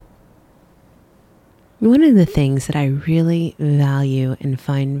One of the things that I really value and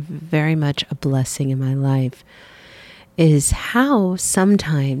find very much a blessing in my life is how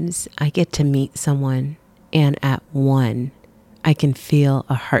sometimes I get to meet someone and at one, I can feel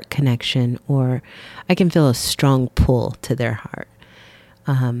a heart connection, or I can feel a strong pull to their heart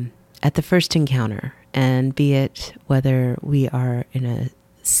at the first encounter. And be it whether we are in the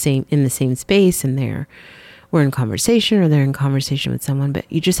same space and we're in conversation, or they're in conversation with someone, but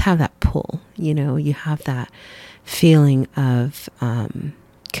you just have that pull, you have that feeling of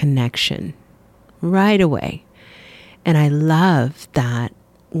connection right away. And I love that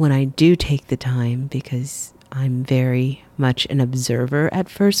when I do take the time, because I'm very much an observer at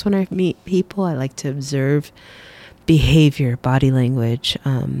first when I meet people. I like to observe behavior, body language.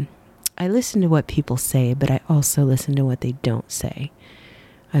 I listen to what people say, but I also listen to what they don't say.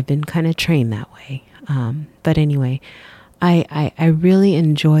 I've been kind of trained that way. But anyway, I really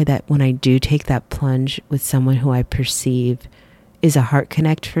enjoy that when I do take that plunge with someone who I perceive is a heart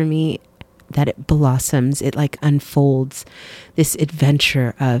connect for me, that it blossoms, it like unfolds this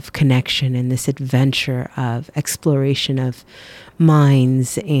adventure of connection and this adventure of exploration of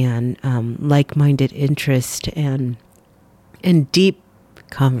minds and like-minded interest and deep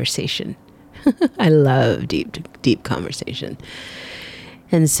conversation. I love deep conversation.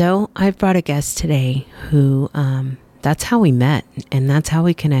 And so I've brought a guest today who, that's how we met and that's how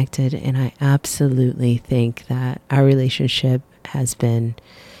we connected. And I absolutely think that our relationship has been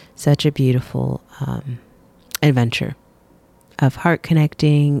such a beautiful adventure of heart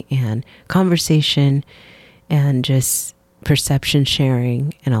connecting and conversation and just perception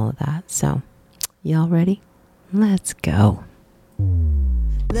sharing and all of that. So, y'all ready? Let's go.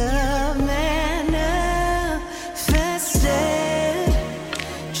 Love manifested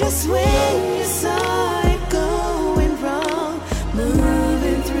just when you saw it going wrong,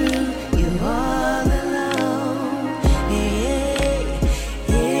 moving through you all alone.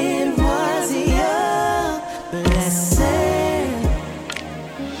 It was your blessing.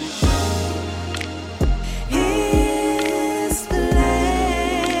 His plan.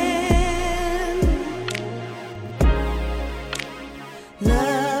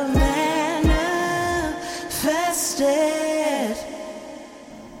 Love manifested.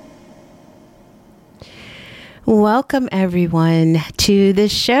 Welcome everyone to the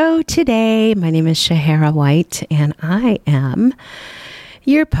show today. My name is Shahara White and I am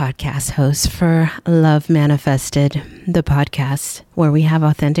your podcast host for Love Manifested, the podcast where we have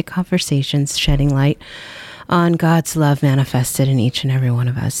authentic conversations shedding light on God's love manifested in each and every one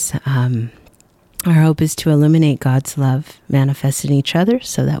of us. Our hope is to illuminate God's love manifested in each other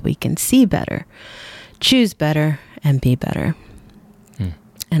so that we can see better, choose better, and be better.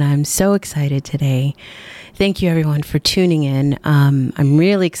 And I'm so excited today. Thank you everyone for tuning in. I'm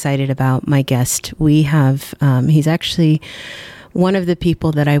really excited about my guest. We have, he's actually one of the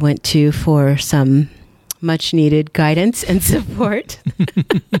people that I went to for some much needed guidance and support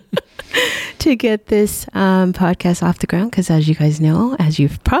to get this podcast off the ground. Because as you guys know, as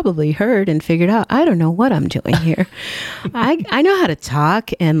you've probably heard and figured out, I don't know what I'm doing here. I know how to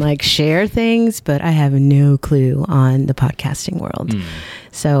talk and like share things, but I have no clue on the podcasting world.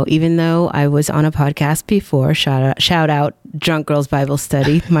 So even though I was on a podcast before, shout out Drunk Girls Bible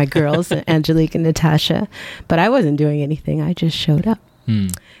Study, my girls, Angelique and Natasha, but I wasn't doing anything. I just showed up.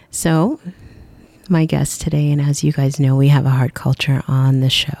 So my guest today, and as you guys know, we have a heart culture on the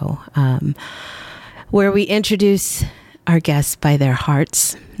show where we introduce our guests by their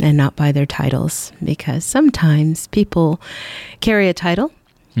hearts and not by their titles, because sometimes people carry a title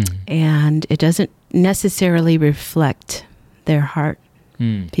and it doesn't necessarily reflect their heart.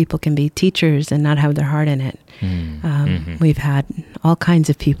 People can be teachers and not have their heart in it. We've had all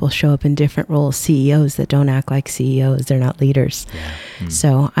kinds of people show up in different roles, CEOs that don't act like CEOs. They're not leaders.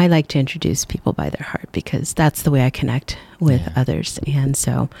 So I like to introduce people by their heart because that's the way I connect with others. And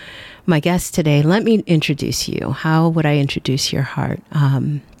so my guest today, let me introduce you. How would I introduce your heart?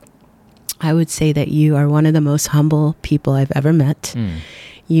 I would say that you are one of the most humble people I've ever met.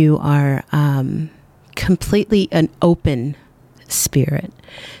 You are completely an open spirit.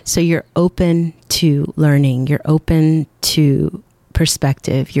 So you're open to learning, you're open to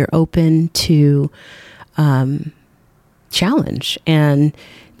perspective, you're open to challenge and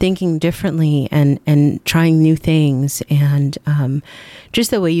thinking differently and trying new things. And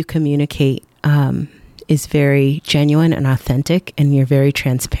just the way you communicate is very genuine and authentic, and you're very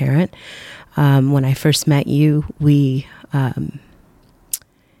transparent. When I first met you,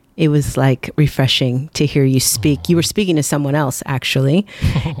 it was like refreshing to hear you speak. You were speaking to someone else, actually.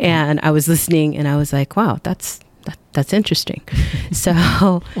 And I was listening and I was like, wow, that's That's interesting.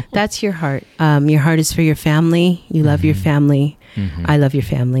 So that's your heart. Your heart is for your family. You love your family. I love your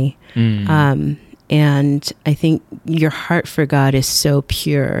family. And I think your heart for God is so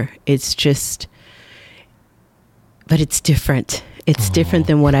pure. It's just, but it's different. It's different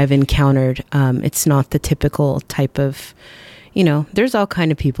than what I've encountered. It's not the typical type of, there's all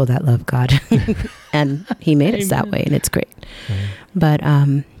kind of people that love God and he made us that way and it's great. But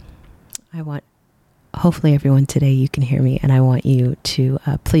I want, hopefully everyone today, you can hear me, and I want you to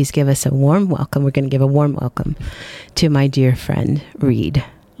please give us a warm welcome. We're going to give a warm welcome to my dear friend, Reed.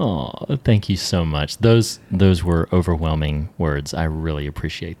 Oh, thank you so much. Those were overwhelming words. I really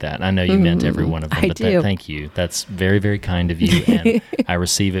appreciate that. I know you meant every one of them, but thank you. That's very, very kind of you, and I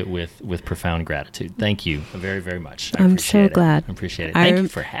receive it with profound gratitude. Thank you very, very much. I'm so glad. I appreciate it. Thank you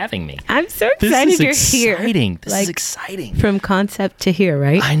for having me. I'm so excited you're here. This is exciting. From concept to here,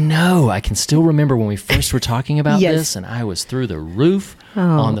 right? I know. I can still remember when we first were talking about this, and I was through the roof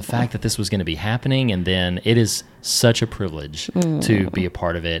on the fact that this was going to be happening, and then it is such a privilege to be a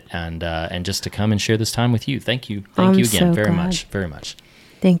part of it and just to come and share this time with you. Thank you again so very glad. much, very much.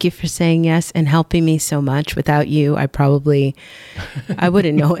 Thank you for saying yes and helping me so much. Without you, I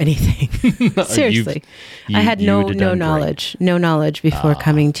wouldn't know anything. Seriously. I had no knowledge before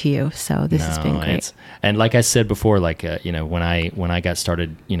coming to you. So this has been great. And like I said before, like, when I got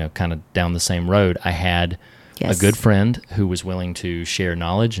started, kind of down the same road, I had a good friend who was willing to share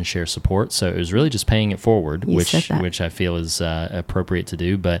knowledge and share support. So it was really just paying it forward, which I feel is appropriate to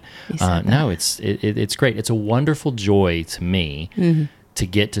do. But no, it's great. It's a wonderful joy to me to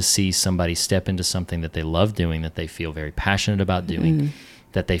get to see somebody step into something that they love doing, that they feel very passionate about doing,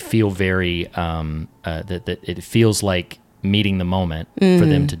 that they feel very that it feels like meeting the moment for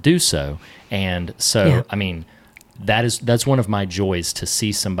them to do so. And so, I mean, that's one of my joys, to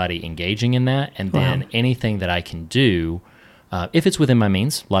see somebody engaging in that, and then anything that I can do, if it's within my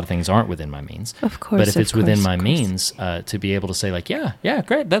means. A lot of things aren't within my means, of course. But if it's within my means, to be able to say like, yeah,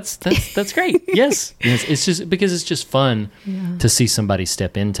 great, that's great, yes. It's just because it's just fun to see somebody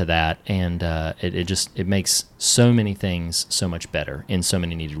step into that, and it makes so many things so much better in so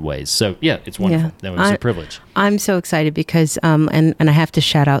many needed ways. So yeah, it's wonderful. That was a privilege. I'm so excited because and I have to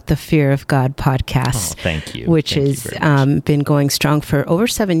shout out the Fear of God podcast. Oh, thank you. Which has been going strong for over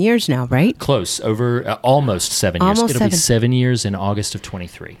 7 years now, right? Close, over almost 7 years. It'll be 7 years in August of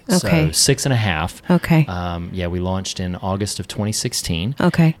 23. Okay. So 6.5. Okay. We launched in August of 2016.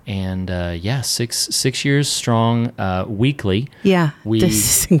 Okay. And 6 years strong, weekly. Yeah.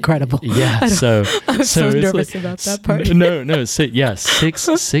 This is incredible. Yeah. I'm so nervous about that part. No.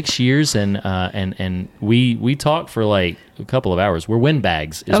 6 years, and we talk for like a couple of hours. We're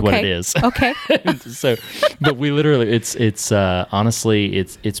windbags is what it is. Okay. So, but we literally, it's honestly,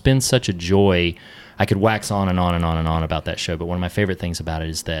 it's been such a joy. I could wax on and on and on and on about that show, but one of my favorite things about it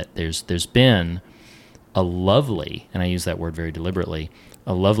is that there's been a lovely, and I use that word very deliberately,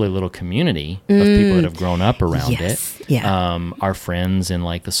 a lovely little community of people that have grown up around it. Yeah. Our friends in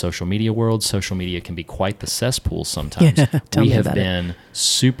like the social media world. Social media can be quite the cesspool sometimes. Tell we me have about been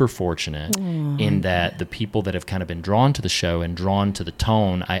super fortunate in that the people that have kind of been drawn to the show and drawn to the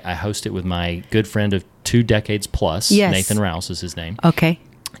tone. I host it with my good friend of 2 decades plus. Yes. Nathan Rouse is his name. Okay.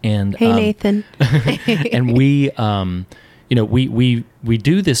 And hey, Nathan. and we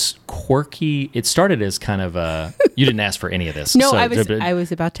do this quirky. It started as kind of a. You didn't ask for any of this. No, I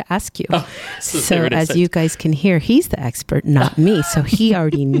was about to ask you. So as you guys can hear, he's the expert, not me. So he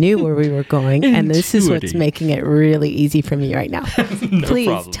already knew where we were going, and this is what's making it really easy for me right now. No Please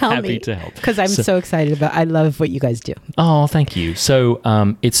problem. tell Happy me, to help. because I'm so excited about. I love what you guys do. Oh, thank you. So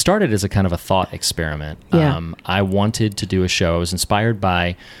it started as a kind of a thought experiment. Yeah. I wanted to do a show. I was inspired by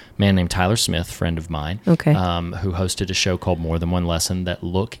a man named Tyler Smith, friend of mine, who hosted a show called More Than One Lesson that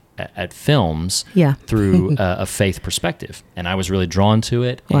look at films through a faith perspective. And I was really drawn to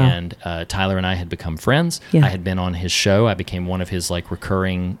it. Wow. And Tyler and I had become friends. Yeah. I had been on his show. I became one of his like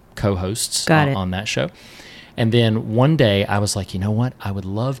recurring co-hosts on that show. And then one day I was like, you know what? I would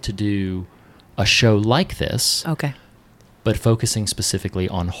love to do a show like this, but focusing specifically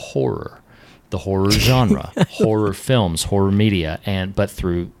on horror. The horror genre, horror films, horror media, but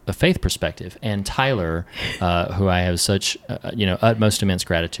through a faith perspective. And Tyler, who I have such, utmost immense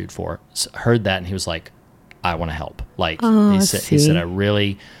gratitude for, heard that and he was like, "I want to help." Like he said,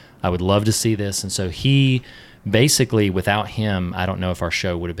 I would love to see this. And so he, basically, without him, I don't know if our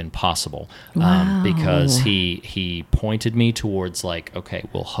show would have been possible. Because he pointed me towards like, okay,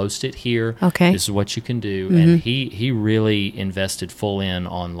 we'll host it here. Okay, this is what you can do. And he really invested full in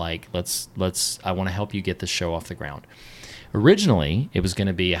on like, let's I want to help you get this show off the ground. Originally, it was going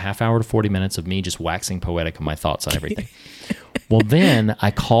to be a half hour to 40 minutes of me just waxing poetic on my thoughts on everything. Well, then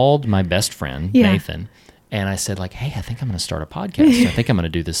I called my best friend, Nathan, and I said, like, hey, I think I'm going to start a podcast. I think I'm going to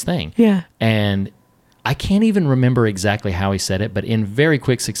do this thing. Yeah. And I can't even remember exactly how he said it, but in very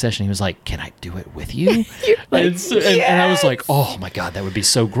quick succession, he was like, can I do it with you? And I was like, oh my God, that would be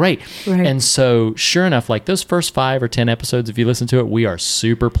so great. Right. And so sure enough, like those first 5 or 10 episodes, if you listen to it, we are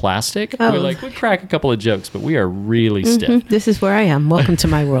super plastic. Oh. We're like, we crack a couple of jokes, but we are really stiff. This is where I am. Welcome to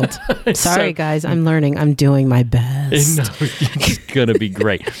my world. Sorry, guys. I'm learning. I'm doing my best. No, it's going to be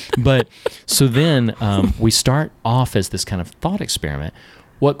great. But so then we start off as this kind of thought experiment.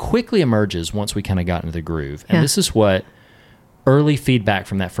 What quickly emerges once we kind of got into the groove, and this is what early feedback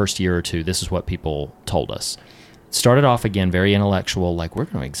from that first year or two, this is what people told us. Started off again very intellectual, like we're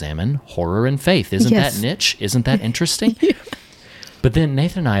going to examine horror and faith. Isn't that niche? Isn't that interesting? But then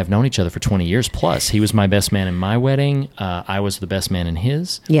Nathan and I have known each other for 20 years plus. He was my best man in my wedding. I was the best man in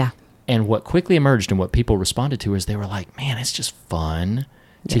his. Yeah. And what quickly emerged and what people responded to is they were like, man, it's just fun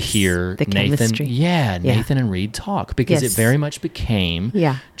to hear the Nathan, chemistry. Nathan and Reed talk, because it very much became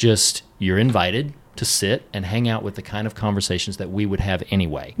just you're invited to sit and hang out with the kind of conversations that we would have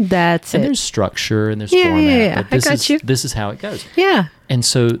anyway. That's and it. there's structure and there's format. Yeah. But I got you. This is how it goes. Yeah. And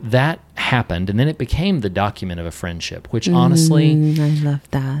so that happened, and then it became the document of a friendship, which honestly, I love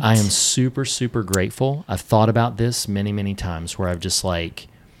that. I am super, super grateful. I've thought about this many, many times where I've just like,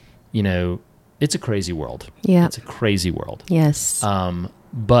 you know, it's a crazy world. Yeah. It's a crazy world. Yes.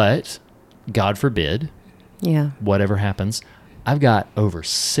 But God forbid, whatever happens, I've got over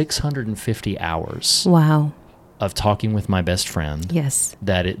 650 hours Wow. of talking with my best friend. Yes.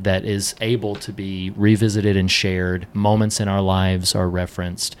 That is able to be revisited and shared. Moments in our lives are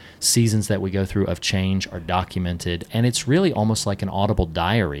referenced. Seasons that we go through of change are documented. And it's really almost like an audible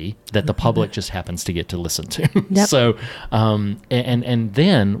diary that the public just happens to get to listen to. Yep. So, and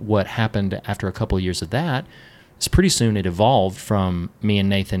then what happened after a couple of years of that is pretty soon it evolved from me and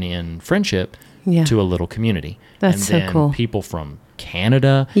Nathan in friendship to a little community. That's and so then cool. People from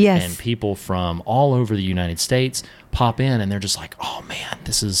Canada Yes. and people from all over the United States pop in, and they're just like, oh man,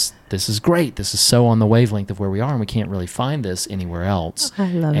 this is great. This is so on the wavelength of where we are, and we can't really find this anywhere else.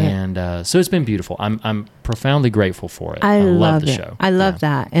 I love it. And so it's been beautiful. I'm profoundly grateful for it. I love the it. show. I love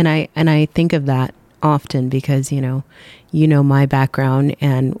that. And I think of that often because, you know my background,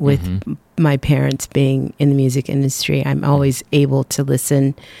 and with my parents being in the music industry, I'm always able to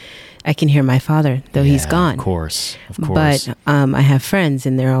listen. I can hear my father, though he's gone. Of course. But I have friends,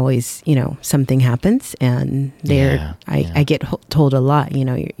 and they're always, something happens, and I get told a lot,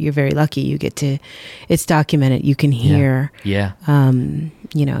 you're very lucky. You get to, it's documented. You can hear,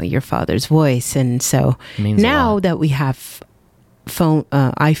 your father's voice. And so now that we have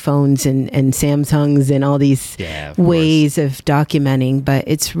iPhones and Samsungs and all these ways of documenting, but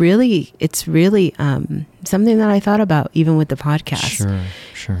it's really something that I thought about even with the podcast.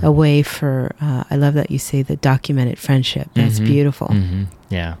 Sure. A way for I love that you say the documented friendship. That's beautiful. Mm-hmm.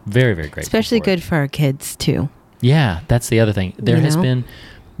 Yeah, very, very great. Especially good for our kids too. Yeah, that's the other thing. There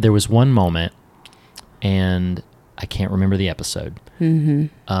was one moment, and I can't remember the episode.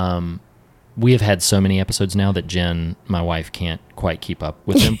 We have had so many episodes now that Jen, my wife, can't quite keep up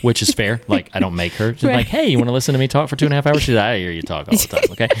with them, which is fair. Like, I don't make her. She's like, hey, you want to listen to me talk for 2.5 hours? She's like, I hear you talk all the time,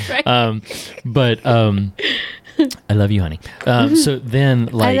 okay? But I love you, honey. So then,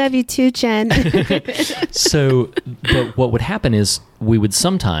 like... I love you too, Jen. But what would happen is we would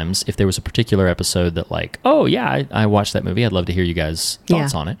sometimes, if there was a particular episode that like, oh, yeah, I watched that movie. I'd love to hear you guys'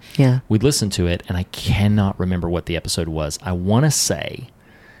 thoughts on it. Yeah. We'd listen to it, and I cannot remember what the episode was. I want to say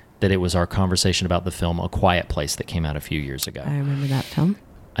that it was our conversation about the film A Quiet Place that came out a few years ago. I remember that film.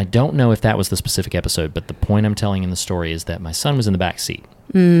 I don't know if that was the specific episode, but the point I'm telling in the story is that my son was in the back seat.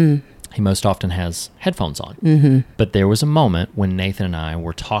 He most often has headphones on. But there was a moment when Nathan and I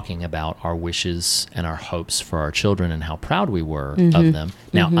were talking about our wishes and our hopes for our children and how proud we were of them.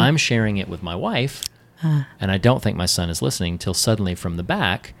 Now, I'm sharing it with my wife, and I don't think my son is listening till suddenly from the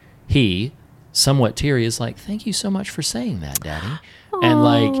back, he, somewhat teary, is like, thank you so much for saying that, Daddy. And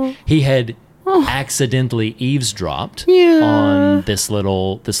like he had accidentally eavesdropped on this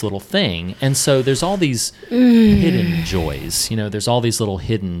little thing, and so there's all these hidden joys. There's all these little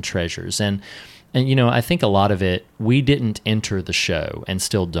hidden treasures, and I think a lot of it we didn't enter the show and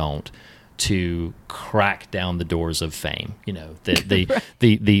still don't to crack down the doors of fame.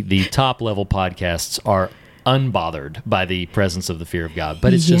 The top level podcasts are unbothered by the presence of the fear of God,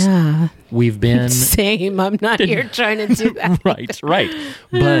 but it's just we've been same. I'm not here trying to do that. right.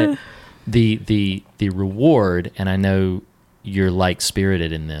 But the reward, and I know you're like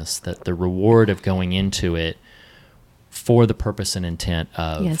spirited in this, that the reward of going into it for the purpose and intent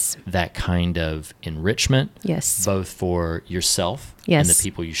of Yes. that kind of enrichment, Yes. both for yourself Yes. and the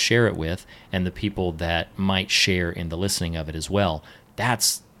people you share it with, and the people that might share in the listening of it as well.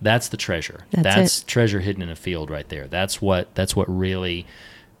 That's the treasure. That's treasure hidden in a field right there. That's what really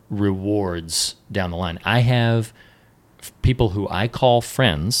rewards down the line. I have people who I call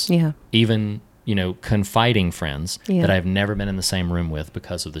friends, Yeah. even confiding friends Yeah. that I've never been in the same room with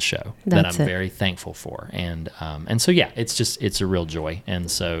because of the show, That's that I'm it. very thankful for. And so, yeah, it's a real joy.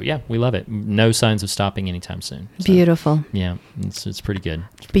 And so, yeah, we love it. No signs of stopping anytime soon. So, Beautiful. yeah, it's pretty good.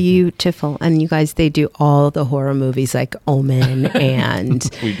 Beautiful. And you guys, they do all the horror movies like Omen and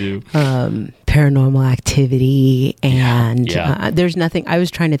We do. Paranormal Activity. And Yeah. there's nothing. I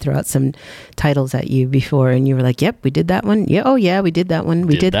was trying to throw out some titles at you before, and you were like, yep, we did that one. Yeah. Oh, yeah, we did that one.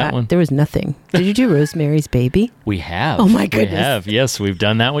 We did that one. There was nothing. Did you do Rosemary's Baby? We have. Oh, my goodness. We have. Yes, we've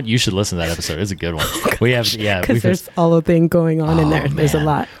done that one. You should listen to that episode. It's a good one. We have. Yeah. Because there's all a thing going on in there. There's a man.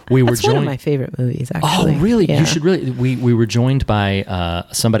 lot. We were That's one of joined- my favorite movies, actually. Oh, really? Yeah. You should really. We were joined by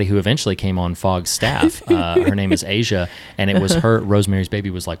somebody who eventually came on Fogg's staff. Her name is Asia, and it was her. Rosemary's Baby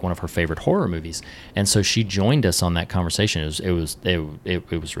was like one of her favorite horror movies, and so she joined us on that conversation. It was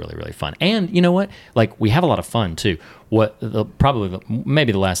really, really fun. And you know what? Like, we have a lot of fun too.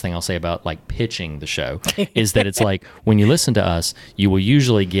 Maybe the last thing I'll say about like pitching the show is that it's like when you listen to us, you will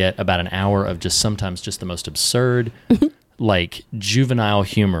usually get about an hour of sometimes just the most absurd, like juvenile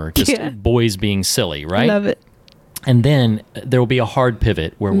humor, just Yeah. boys being silly, right? Love it. And then there will be a hard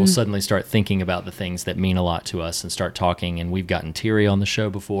pivot where we'll suddenly start thinking about the things that mean a lot to us and start talking. And we've gotten teary on the show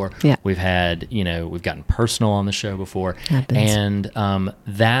before. Yeah. We've had, we've gotten personal on the show before. Happens. And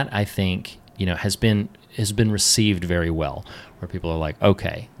that, I think, has been received very well, where people are like,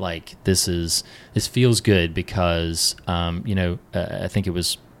 okay, like this feels good because, I think it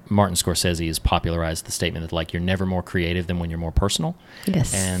was Martin Scorsese has popularized the statement that like you're never more creative than when you're more personal.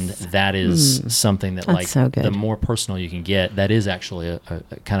 Yes. And that is something that That's like so good. the more personal you can get, that is actually a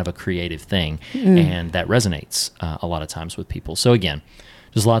kind of a creative thing. And that resonates a lot of times with people. So again,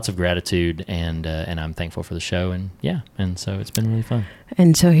 just lots of gratitude and I'm thankful for the show and so it's been really fun.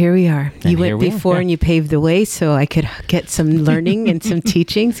 And so here we are. And You here went we are, before yeah. and you paved the way so I could get some learning and some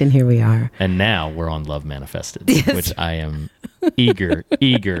teachings, and here we are. And now we're on Love Manifested, Yes. which I am eager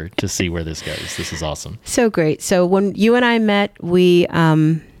to see where this goes. This is awesome. So great. So when you and I met, we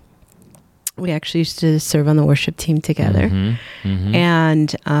actually used to serve on the worship team together. Mm-hmm.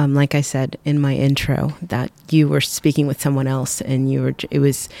 And like I said in my intro, that you were speaking with someone else, and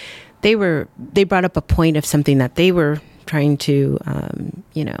they brought up a point of something that they were trying to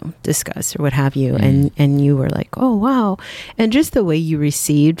discuss or what have you, and you were like, oh wow. And just the way you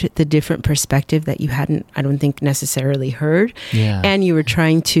received the different perspective that you hadn't, I don't think, necessarily heard, Yeah. and you were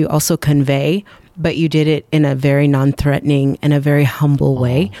trying to also convey, but you did it in a very non-threatening and a very humble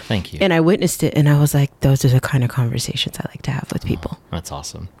way. Thank you. And I witnessed it, and I was like, those are the kind of conversations I like to have with people. That's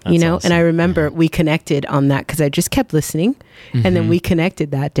awesome. And That's I awesome. remember we connected on that because I just kept listening, and then we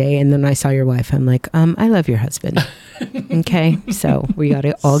connected that day, and then I saw your wife. I'm like, I love your husband. Okay, so we got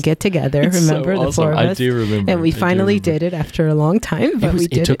to all get together. It's so Remember the awesome. four of I us? do remember. And we I do finally remember. did it after a long time, but we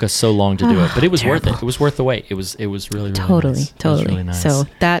did It took it. us so long to do it, but it was worth it. Terrible. It was worth the wait. It was really, really Totally, nice. It was totally. really nice. So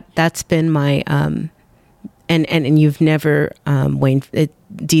that's been my and you've never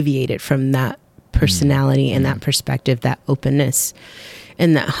deviated from that personality and that perspective, that openness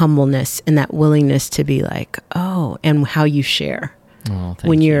and that humbleness and that willingness to be like, oh, and how you share Thank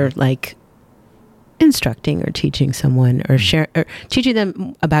when you. you're like instructing or teaching someone or share or teaching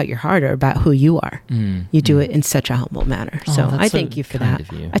them about your heart or about who you are. You do it in such a humble manner. Oh, So that's I so thank you for kind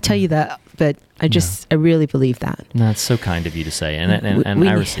that. of you. I tell you that, but I really believe that. No, it's so kind of you to say, and We I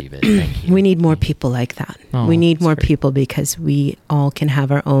need- receive it. Thank you. We need more people like that. Oh, we need that's more great. people because we all can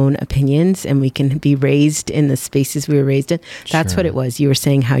have our own opinions and we can be raised in the spaces we were raised in. That's what Sure. it was. You were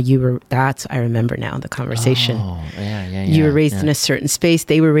saying how you were, I remember now the conversation. Oh, yeah. You were raised yeah. in a certain space.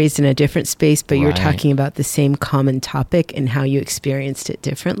 They were raised in a different space, but you were Right. talking about the same common topic and how you experienced it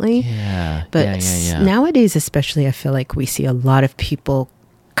differently. Yeah. But yeah. nowadays, especially, I feel like we see a lot of people,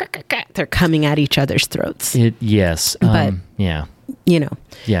 they're coming at each other's throats, Yes. But- yeah.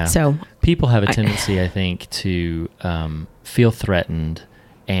 Yeah. So People have a tendency, I think, to feel threatened,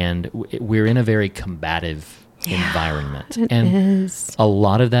 and we're in a very combative environment. it And is. a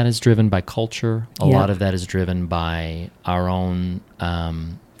lot of that is driven by culture. A Yeah. lot of that is driven by our own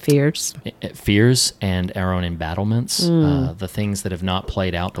Fears. fears and our own embattlements, the things that have not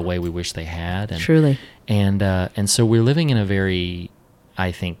played out the way we wish they had. And, Truly. And so we're living in a very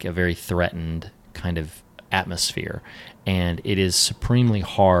threatened kind of atmosphere. And it is supremely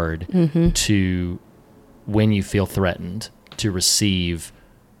hard to when you feel threatened, to receive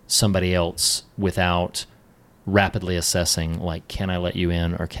somebody else without rapidly assessing, like, can I let you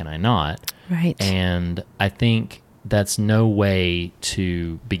in or can I not? Right. And I think that's no way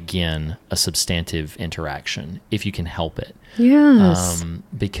to begin a substantive interaction if you can help it. Yes.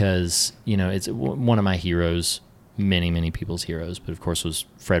 Because, you know, it's one of my heroes, many people's heroes, but of course was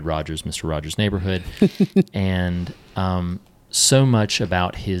Fred Rogers, Mr. Rogers' Neighborhood. And so much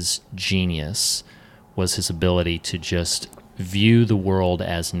about his genius was his ability to just view the world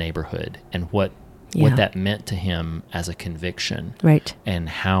as neighborhood and what that meant to him as a conviction, right? And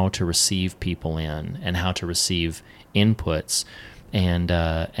how to receive people in and how to receive inputs, and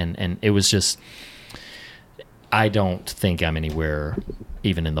it was just, I don't think I'm anywhere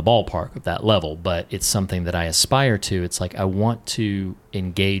even in the ballpark of that level, but it's something that I aspire to. It's like I want to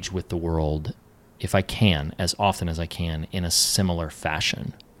engage with the world, if I can, as often as I can, in a similar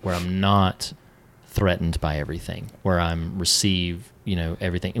fashion, where I'm not threatened by everything, where I'm receive, you know,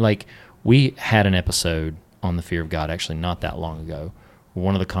 everything. Like, we had an episode on the fear of God actually not that long ago.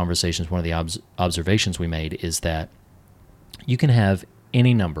 One of the conversations, one of the observations we made is that you can have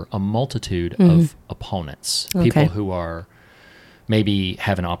any number, a multitude of opponents, people who are maybe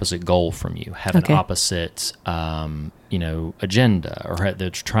have an opposite goal from you, have an opposite, you know, agenda, or they're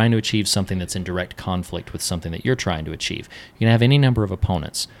trying to achieve something that's in direct conflict with something that you're trying to achieve. You can have any number of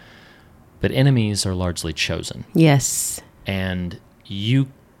opponents, but enemies are largely chosen. Yes. And you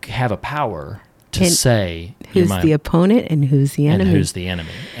have a power to say who's the opponent and who's the enemy. And who's the enemy.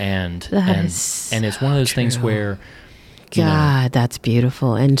 And it's one of those things where, God, that's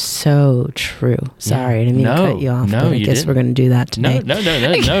beautiful and so true. Sorry, I didn't mean to cut you off, but I guess we're going to do that today.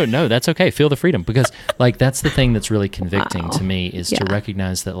 No, that's okay. Feel the freedom, because like that's the thing that's really convicting to me is to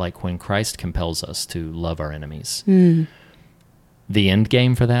recognize that, like, when Christ compels us to love our enemies, the end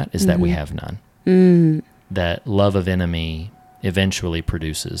game for that is that we have none. That love of enemy eventually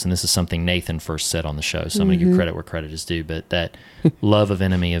produces, and this is something Nathan first said on the show, so I'm going to give credit where credit is due, but that love of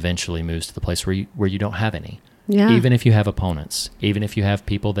enemy eventually moves to the place where you don't have any. Yeah. Even if you have opponents, even if you have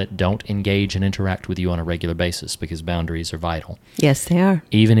people that don't engage and interact with you on a regular basis, because boundaries are vital. Yes, they are.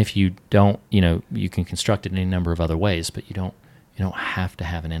 Even if you don't, you know, you can construct it in any number of other ways, but you don't have to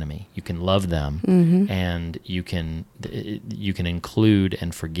have an enemy. You can love them, and you can include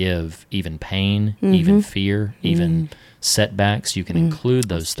and forgive even pain, even fear, even setbacks. You can include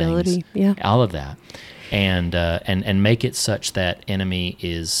those things, all of that, and make it such that enemy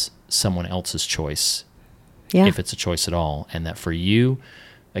is someone else's choice, if it's a choice at all, and that for you,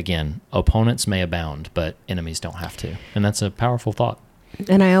 again, opponents may abound, but enemies don't have to, and that's a powerful thought.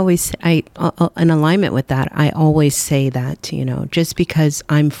 And in alignment with that, I always say that, you know, just because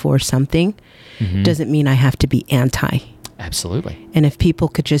I'm for something doesn't mean I have to be anti. Absolutely. And if people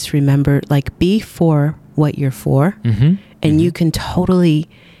could just remember, like, be for what you're for, and you can totally,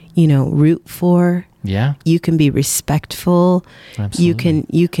 you know, root for. Yeah. You can be respectful. Absolutely.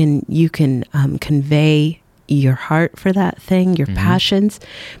 You can convey your heart for that thing, your passions,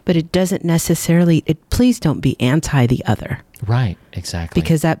 but it doesn't necessarily, please don't be anti the other. Right, exactly.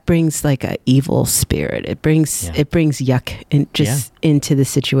 Because that brings like a evil spirit. It brings yuck into the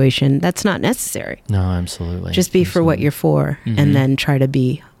situation. That's not necessary. No, absolutely. Just be for what you're for, and then try to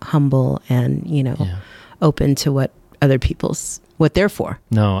be humble and, you know, open to what other people's, what they're for.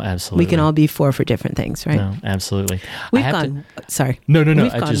 No, absolutely. We can all be for different things, right? No, absolutely. We've gone, sorry. No.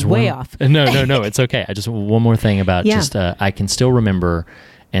 We've gone way off. No, it's okay. I just, one more thing about just, I can still remember,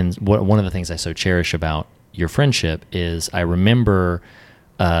 and one of the things I so cherish about your friendship is I remember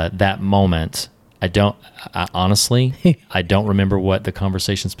that moment. Honestly, I don't remember what the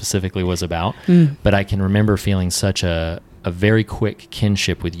conversation specifically was about, but I can remember feeling such a very quick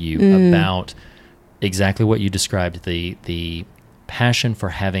kinship with you about exactly what you described, the passion for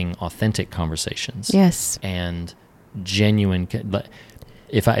having authentic conversations. Yes. And genuine,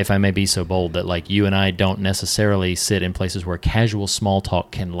 if I may be so bold, that like you and I don't necessarily sit in places where casual small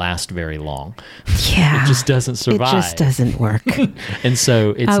talk can last very long. Yeah. It just doesn't survive. It just doesn't work. And so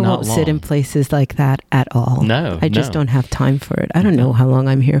it's not long. I won't sit in places like that at all. No. I just don't have time for it. I don't know how long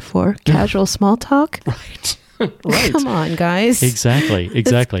I'm here for. Casual small talk? Right. Right. Come on, guys. Exactly.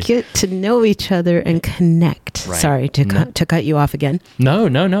 Let's get to know each other and connect. Right. Sorry to cut you off again. No.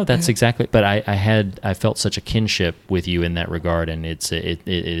 That's exactly. But I felt such a kinship with you in that regard, and it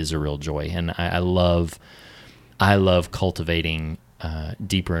is a real joy. And I love cultivating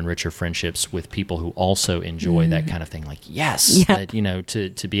deeper and richer friendships with people who also enjoy that kind of thing. Like, yes, Yeah. that, you know,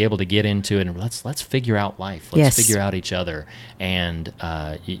 to be able to get into it and let's figure out life. Let's Yes. figure out each other. And,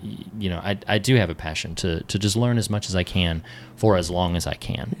 you know, I do have a passion to just learn as much as I can for as long as I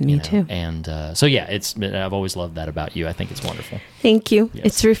can. Me you know? too. And so, yeah, I've always loved that about you. I think it's wonderful. Thank you. Yes.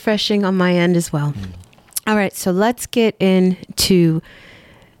 It's refreshing on my end as well. All right, so let's get into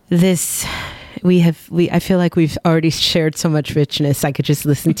this. I feel like we've already shared so much richness. I could just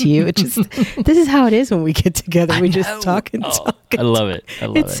listen to you. This is how it is when we get together. We just talk and talk. I love it.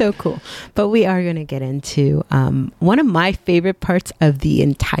 It's so cool. But we are going to get into one of my favorite parts of the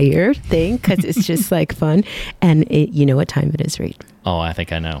entire thing, because it's just like fun. And you know what time it is, Reed? Oh, I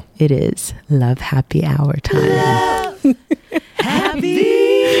think I know. It is Love Happy Hour time.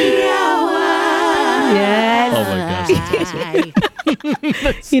 Happy hour. Yes. Oh my gosh.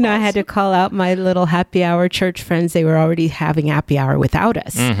 You know, I had to call out my little happy hour church friends. They were already having happy hour without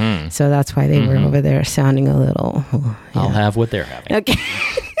us. Mm-hmm. So that's why they were over there sounding a little. I'll have what they're having. Okay.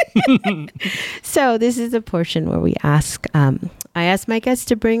 So this is a portion where we ask, I ask my guests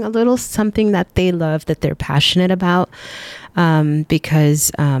to bring a little something that they love, that they're passionate about,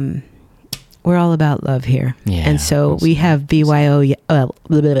 because we're all about love here. Yeah, and so we have BYO.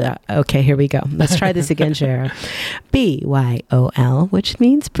 Okay, here we go. Let's try this again, Shara. BYOL, which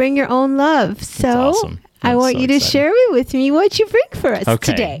means bring your own love. So awesome. I That's want so you to exciting. share with me what you bring for us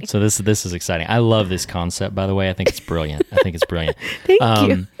today. So this is exciting. I love this concept, by the way. I think it's brilliant. Thank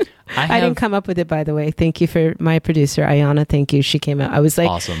you. I I didn't come up with it, by the way. Thank you for my producer, Ayana. Thank you. She came out. I was like,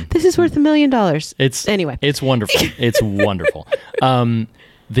 Awesome. this is worth $1 million. Anyway. It's wonderful. It's wonderful.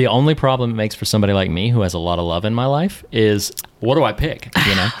 The only problem it makes for somebody like me who has a lot of love in my life is, what do I pick?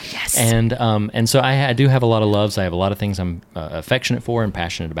 You know, Yes. And so I do have a lot of loves. I have a lot of things I'm affectionate for and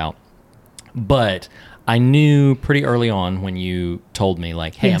passionate about. But I knew pretty early on when you told me,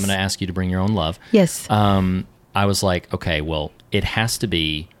 like, hey, Yes. I'm going to ask you to bring your own love. Yes. I was like, okay, well, it has to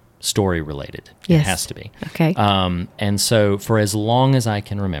be story related. Yes. It has to be. Okay. And so for as long as I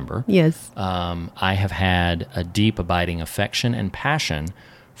can remember, Yes. I have had a deep, abiding affection and passion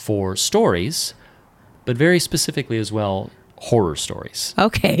for stories, but very specifically as well, horror stories.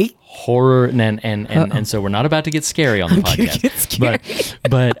 Okay. Horror, and so we're not about to get scary on the podcast. get scary.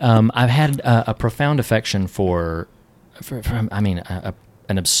 But I've had a profound affection for an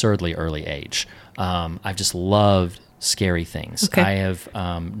absurdly early age. I've just loved scary things. Okay. I have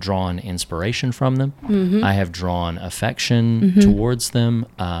drawn inspiration from them. Mm-hmm. I have drawn affection towards them.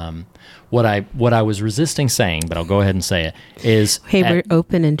 What I was resisting saying, but I'll go ahead and say it, is Hey, we're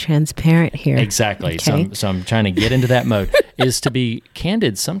open and transparent here. exactly. Okay. So I'm trying to get into that mode. Is to be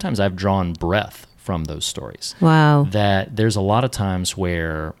candid. Sometimes I've drawn breath from those stories. Wow. That there's a lot of times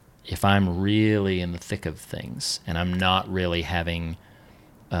where if I'm really in the thick of things and I'm not really having,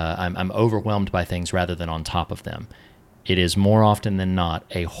 I'm overwhelmed by things rather than on top of them. It is more often than not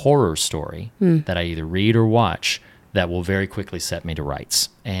a horror story that I either read or watch that will very quickly set me to rights.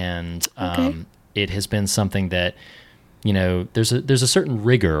 And it has been something that, you know, there's a certain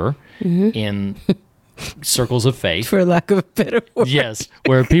rigor in circles of faith. For lack of a better word. Yes,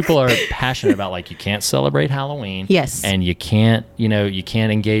 where people are passionate about, like, you can't celebrate Halloween. Yes. And you can't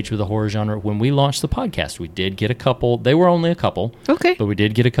engage with the horror genre. When we launched the podcast, we did get a couple. They were only a couple. Okay. But we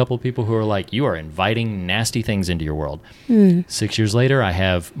did get a couple of people who are like, you are inviting nasty things into your world. 6 years later, I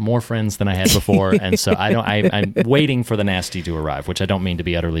have more friends than I had before. And so I'm waiting for the nasty to arrive, which I don't mean to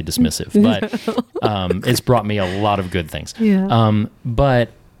be utterly dismissive, but it's brought me a lot of good things. Yeah.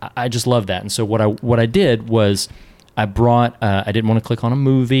 But I just love that. And so what I did was I brought, I didn't want to click on a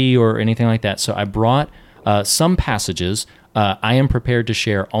movie or anything like that. So I brought some passages. I am prepared to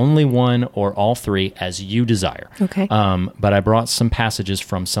share only one or all three as you desire. Okay. But I brought some passages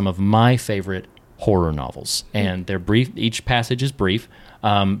from some of my favorite horror novels, and they're brief. Each passage is brief.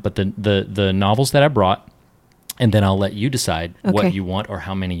 But the novels that I brought, and then I'll let you decide Okay. what you want or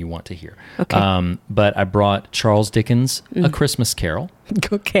how many you want to hear. Okay. But I brought Charles Dickens' A Christmas Carol,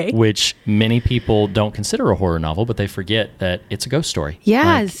 Okay. which many people don't consider a horror novel, but they forget that it's a ghost story.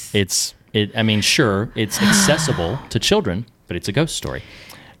 Yes. Sure, it's accessible to children, but it's a ghost story.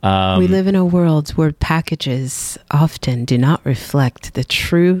 We live in a world where packages often do not reflect the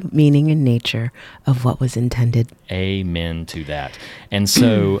true meaning and nature of what was intended. Amen to that. And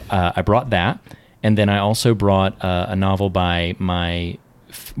so I brought that. And then I also brought a novel by my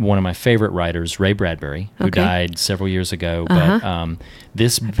one of my favorite writers, Ray Bradbury, who died several years ago. But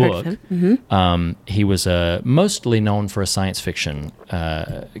this book, he was mostly known for science fiction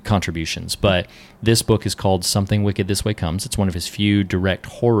contributions. But this book is called Something Wicked This Way Comes. It's one of his few direct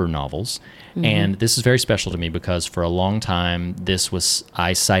horror novels. And this is very special to me because for a long time,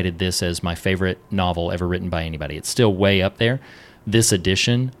 I cited this as my favorite novel ever written by anybody. It's still way up there. This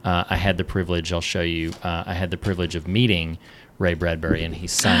edition, I had the privilege, I'll show you, I had the privilege of meeting Ray Bradbury, and he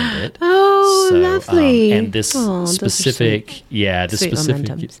signed it. Oh, lovely! And this specific,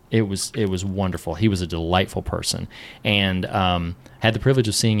 it was wonderful. He was a delightful person, and had the privilege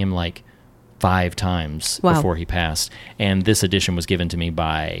of seeing him like 5 times before he passed. And this edition was given to me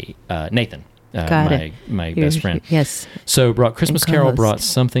by Nathan. My best friend. Yes. So Christmas Carol brought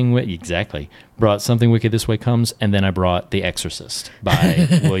Something Wicked This Way Comes, and then I brought The Exorcist by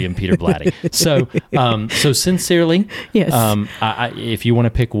William Peter Blatty. So sincerely, yes. If you want to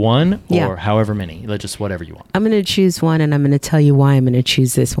pick one or however many, just whatever you want. I'm going to choose one, and I'm going to tell you why I'm going to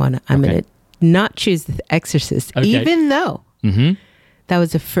choose this one. I'm going to not choose The Exorcist, even though that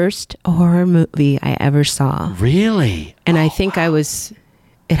was the first horror movie I ever saw. Really? And I think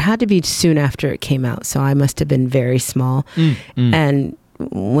it had to be soon after it came out, so I must have been very small. And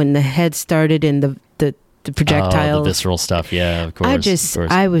when the head started in the projectile, the visceral stuff, of course.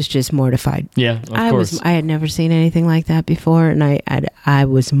 I was just mortified. Yeah, of course. I had never seen anything like that before, and I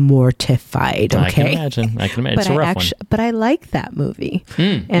was mortified. Okay, I can imagine. It's a rough one. But I like that movie.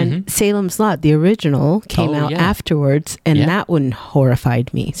 And Salem's Lot, the original, came out afterwards, and that one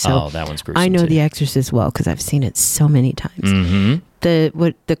horrified me. So that one's gruesome. I know too. The Exorcist well because I've seen it so many times.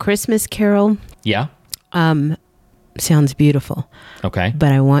 The Christmas Carol. Yeah. Sounds beautiful. Okay.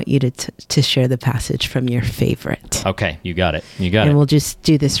 But I want you to share the passage from your favorite. Okay, you got it. And we'll just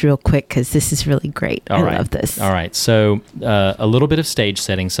do this real quick because this is really great. I love this. All right. So a little bit of stage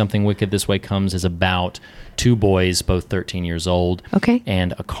setting. Something Wicked This Way Comes is about 2 boys, both 13 years old. Okay.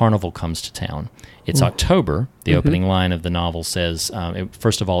 And a carnival comes to town. It's October. The opening line of the novel says,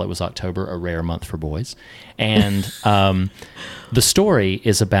 first of all, it was October, a rare month for boys. And the story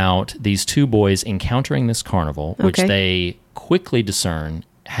is about these 2 boys encountering this carnival, which they quickly discern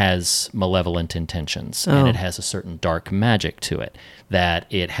has malevolent intentions. And it has a certain dark magic to it, that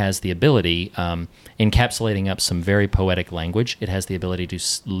it has the ability, encapsulating up some very poetic language, it has the ability to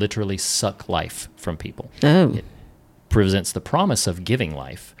literally suck life from people. It presents the promise of giving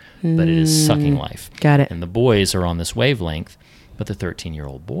life, but it is sucking life. Got it. And the boys are on this wavelength, but the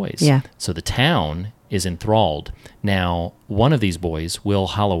 13-year-old boys. Yeah. So the town is enthralled. Now, one of these boys, Will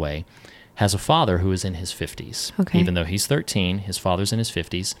Holloway, has a father who is in his 50s. Okay. Even though he's 13, his father's in his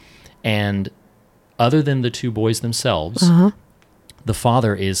 50s. And other than the 2 boys themselves, the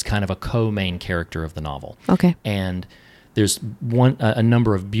father is kind of a co-main character of the novel. Okay. And there's a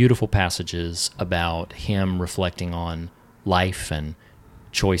number of beautiful passages about him reflecting on life and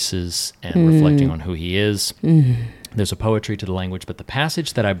choices and reflecting on who he is. There's a poetry to the language, but the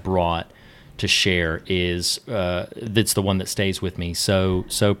passage that I brought to share is that's the one that stays with me so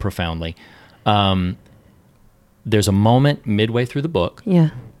profoundly. There's a moment midway through the book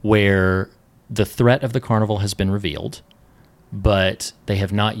where the threat of the carnival has been revealed, but they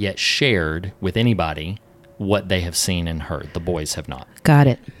have not yet shared with anybody what they have seen and heard. The boys have not. Got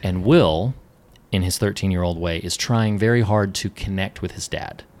it. And Will, in his 13-year-old way, is trying very hard to connect with his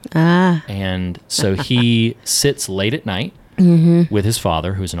dad. And so he sits late at night with his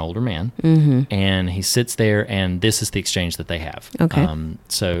father, who's an older man, and he sits there, and this is the exchange that they have. Okay.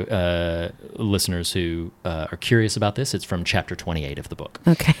 So listeners who are curious about this, it's from chapter 28 of the book.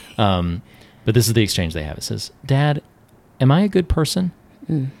 Okay. But this is the exchange they have. It says, "Dad, am I a good person?"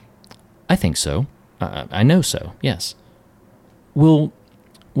 "I think so. I know so, yes." Will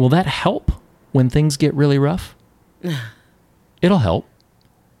that help when things get really rough?" "It'll help."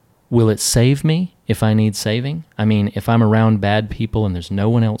 "Will it save me if I need saving? I mean, if I'm around bad people and there's no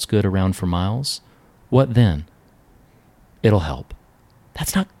one else good around for miles, what then?" "It'll help."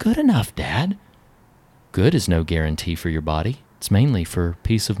 "That's not good enough, Dad." "Good is no guarantee for your body. It's mainly for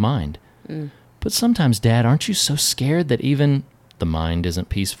peace of mind." "But sometimes, Dad, aren't you so scared that even the mind isn't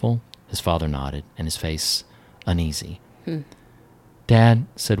peaceful?" His father nodded, and his face uneasy. "Dad,"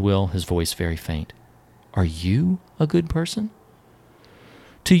 said Will, his voice very faint, "are you a good person?"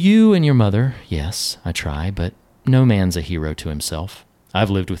 "To you and your mother, yes, I try, but no man's a hero to himself. I've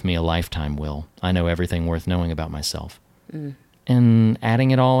lived with me a lifetime, Will. I know everything worth knowing about myself." "And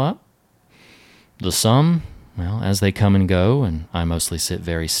adding it all up?" "The sum, well, as they come and go, and I mostly sit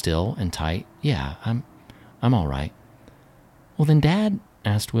very still and tight, yeah, I'm all right." "Well then, Dad,"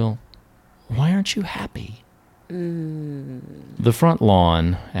 asked Will, "why aren't you happy?" The front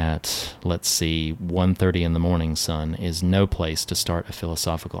lawn at, let's see, 1:30 in the morning, son, is no place to start a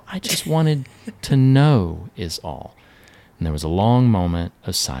philosophical, I just wanted to know is all. And there was a long moment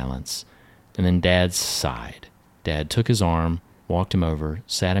of silence, and then Dad sighed. Dad took his arm, walked him over,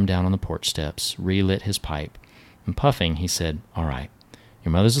 sat him down on the porch steps, relit his pipe, and puffing, he said, all right,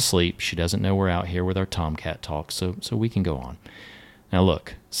 your mother's asleep. She doesn't know we're out here with our tomcat talk, so we can go on. Now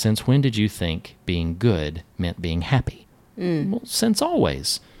look, since when did you think being good meant being happy? Well, since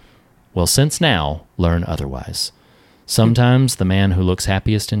always. Well, since now, learn otherwise. Sometimes the man who looks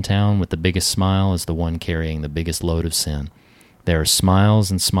happiest in town with the biggest smile is the one carrying the biggest load of sin. There are smiles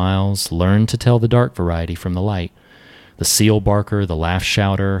and smiles. Learn to tell the dark variety from the light. The seal barker, the laugh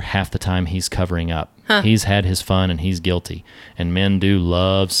shouter, half the time he's covering up. He's had his fun and he's guilty. And men do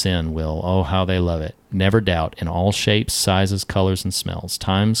love sin, Will. Oh, how they love it. Never doubt, in all shapes, sizes, colors, and smells,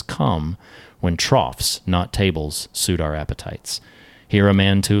 times come when troughs, not tables, suit our appetites. Hear a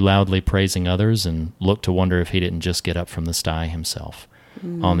man too loudly praising others and look to wonder if he didn't just get up from the sty himself.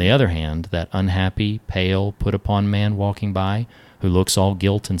 On the other hand, that unhappy, pale, put-upon man walking by who looks all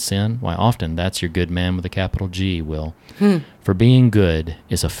guilt and sin, why, often that's your good man with a capital G, Will. For being good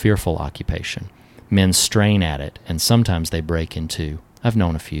is a fearful occupation. Men strain at it, and sometimes they break in two. I've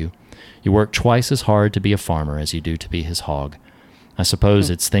known a few. You work twice as hard to be a farmer as you do to be his hog. I suppose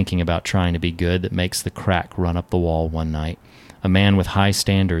it's thinking about trying to be good that makes the crack run up the wall one night. A man with high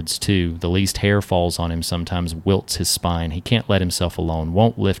standards, too. The least hair falls on him sometimes wilts his spine. He can't let himself alone,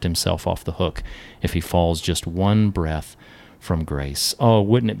 won't lift himself off the hook if he falls just one breath from grace. Oh,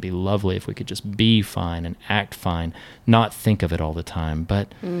 wouldn't it be lovely if we could just be fine and act fine, not think of it all the time.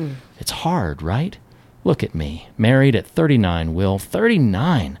 But it's hard, right? Look at me, married at 39, Will,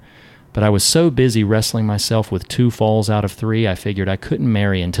 39. But I was so busy wrestling myself with 2 falls out of 3, I figured I couldn't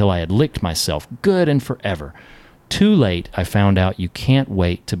marry until I had licked myself good and forever. Too late, I found out you can't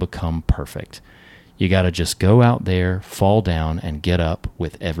wait to become perfect. You got to just go out there, fall down, and get up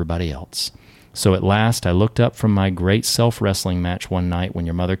with everybody else. So at last, I looked up from my great self-wrestling match one night when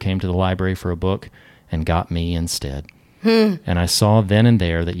your mother came to the library for a book and got me instead. And I saw then and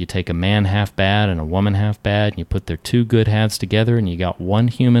there that you take a man half bad and a woman half bad, and you put their 2 good halves together, and you got one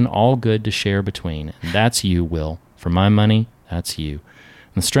human all good to share between. And that's you, Will. For my money, that's you.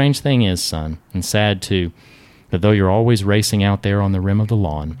 And the strange thing is, son, and sad too, that though you're always racing out there on the rim of the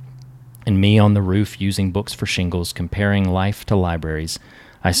lawn, and me on the roof using books for shingles, comparing life to libraries,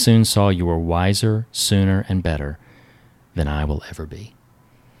 I soon saw you were wiser, sooner, and better than I will ever be.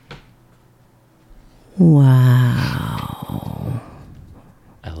 Wow.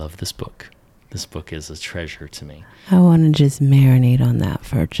 I love this book. This book is a treasure to me. I want to just marinate on that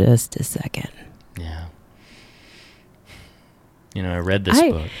for just a second. Yeah. You know, I read this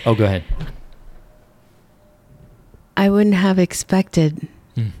book. Oh, go ahead. I wouldn't have expected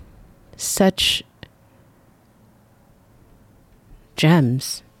such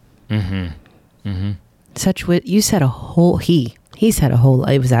gems. Such you said a whole, he said a whole,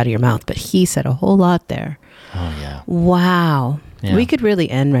 it was out of your mouth, but he said a whole lot there. Oh, yeah. Wow. Yeah. We could really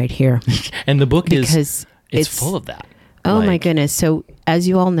end right here. And the book because it's full of that. Oh, my goodness. So as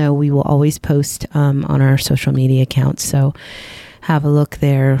you all know, we will always post on our social media accounts. So have a look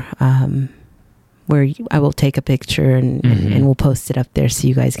there where I will take a picture and we'll post it up there so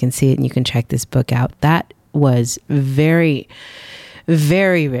you guys can see it and you can check this book out. That was very,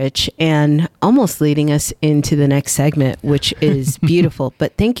 very rich and almost leading us into the next segment, which is beautiful.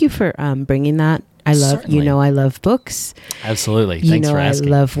 But thank you for bringing that. I love, Certainly. I love books. Absolutely. Thanks for asking.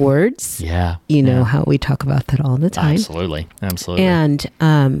 I love words. Yeah. You know how we talk about that all the time. Absolutely. And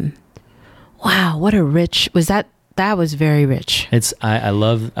wow, what a rich was that. That was very rich. It's I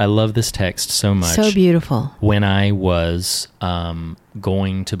love this text so much. So beautiful. When I was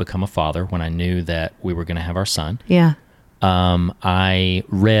going to become a father, when I knew that we were going to have our son, I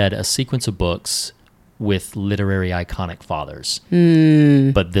read a sequence of books with literary iconic fathers.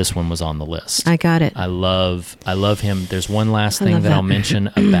 But this one was on the list. I got it. I love him. There's one last thing that I'll mention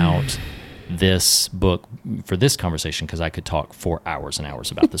about this book for this conversation, because I could talk for hours and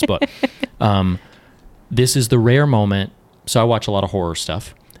hours about this book. This is the rare moment. So I watch a lot of horror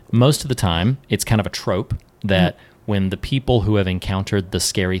stuff. Most of the time, it's kind of a trope that when the people who have encountered the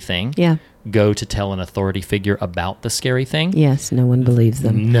scary thing go to tell an authority figure about the scary thing. Yes, no one believes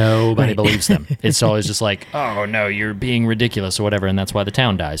them. Nobody believes them. It's always just like, oh no, you're being ridiculous or whatever, and that's why the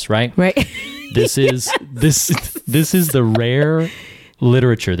town dies, right? Right. This is the rare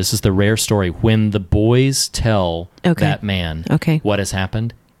literature. This is the rare story. When the boys tell that man what has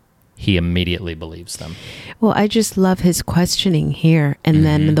happened, he immediately believes them. Well, I just love his questioning here, and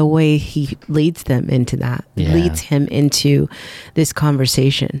then the way he leads them into that, leads him into this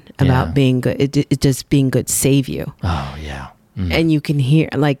conversation about being good. Does being good save you? Oh, yeah. And you can hear,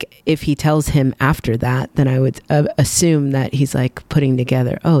 like, if he tells him after that, then I would assume that he's like putting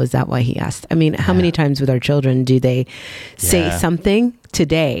together, oh, is that why he asked? I mean, how many times with our children do they say something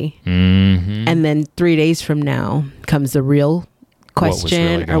today, and then 3 days from now comes the real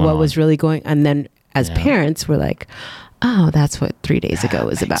question what was really going, and then as parents, we're like, oh, that's what 3 days ago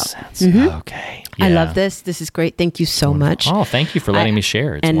was about. Okay. I love this. This is great. Thank you so much. Oh, thank you for letting me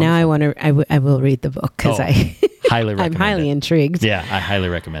share. It's and wonderful. Now I will read the book because I highly recommend I'm highly it. intrigued. Yeah, I highly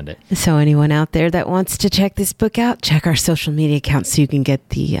recommend it. So anyone out there that wants to check this book out, check our social media accounts so you can get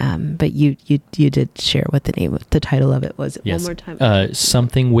the. But you did share what the title of it was. Yes. One more time.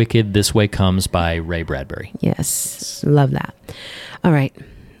 Something Wicked This Way Comes by Ray Bradbury. Yes, love that. All right,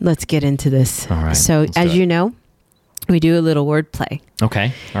 let's get into this. All right. So as you know, we do a little word play.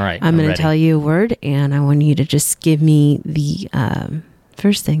 Okay. All right. I'm going to tell you a word, and I want you to just give me the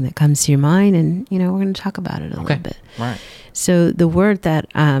first thing that comes to your mind, and we're going to talk about it a little bit. All right. So the word that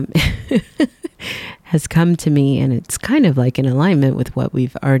has come to me, and it's kind of like in alignment with what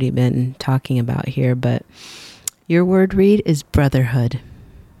we've already been talking about here, but your word, Reed, is brotherhood.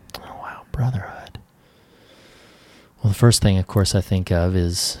 Oh, wow. Brotherhood. Well, the first thing, of course, I think of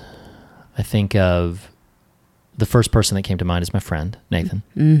the first person that came to mind is my friend,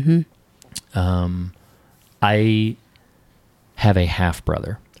 Nathan. I have a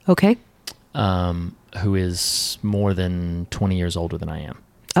half-brother. Okay. Who is more than 20 years older than I am.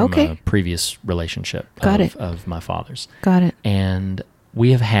 From a previous relationship of my father's. Got it. And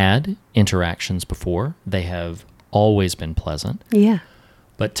we have had interactions before. They have always been pleasant. Yeah.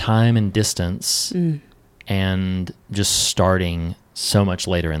 But time and distance and just starting so much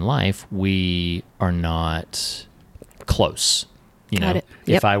later in life, we are not close. Got it.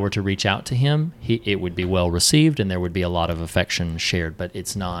 If I were to reach out to him, it would be well received and there would be a lot of affection shared, but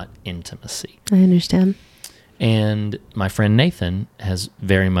it's not intimacy. I understand. And my friend Nathan has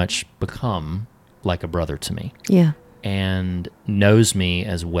very much become like a brother to me. Yeah. And knows me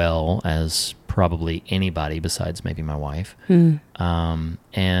as well as probably anybody besides maybe my wife. And,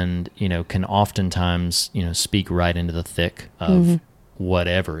 can oftentimes, speak right into the thick of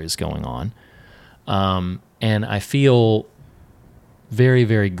whatever is going on. And I feel very,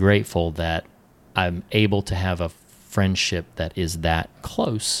 very grateful that I'm able to have a friendship that is that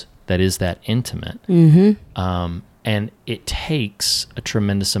close, that is that intimate. And it takes a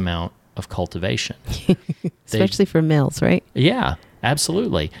tremendous amount of cultivation. Especially for males, right? Yeah,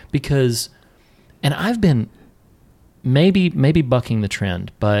 absolutely. Because, and I've been maybe bucking the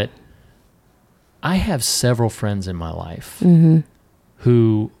trend, but I have several friends in my life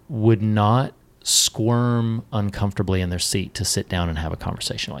who would not squirm uncomfortably in their seat to sit down and have a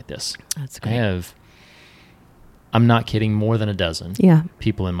conversation like this. That's great. I'm not kidding, more than a dozen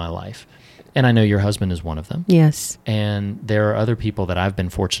people in my life. And I know your husband is one of them. Yes. And there are other people that I've been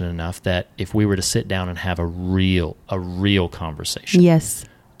fortunate enough that if we were to sit down and have a real conversation,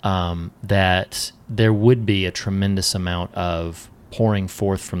 that there would be a tremendous amount of pouring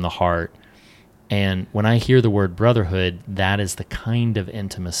forth from the heart. And when I hear the word brotherhood, that is the kind of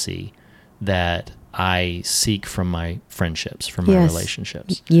intimacy that I seek from my friendships, from my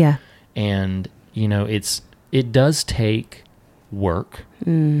relationships. Yeah. And, it does take work.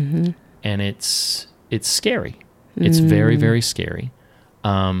 And it's scary. It's very, very scary.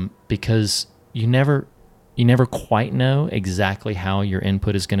 Because you never quite know exactly how your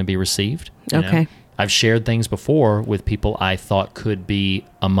input is going to be received. You know? I've shared things before with people I thought could be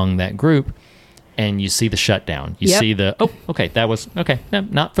among that group, and you see the shutdown. You see the, that was, no,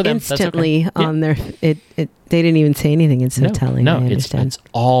 not for them. Instantly That's okay. on their, they didn't even say anything instead of telling. No, I understand. it's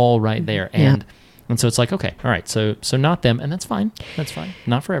all right there. And so it's like, okay, all right, so not them, and that's fine. That's fine.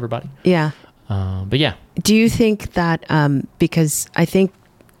 Not for everybody. Yeah. But yeah. Do you think that, because I think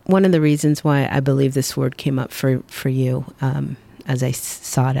one of the reasons why I believe this word came up for you, as I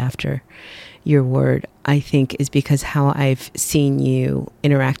sought after your word, I think is because how I've seen you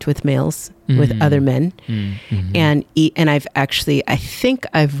interact with males, with other men. And I've actually, I think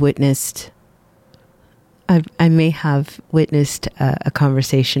I've witnessed, I may have witnessed a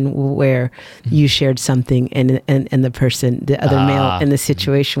conversation where you shared something and the person, the other male in the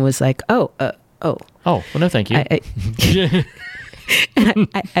situation was like, oh, well, no, thank you. And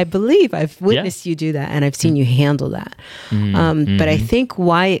I believe I've witnessed you do that, and I've seen you handle that. But I think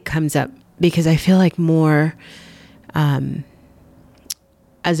why it comes up, because I feel like more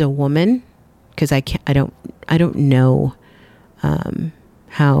as a woman, because I don't know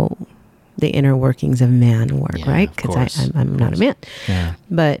how the inner workings of man work, Yeah, right? of Because course. I'm not a man. Yeah.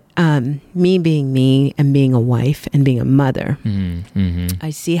 But me being me and being a wife and being a mother, I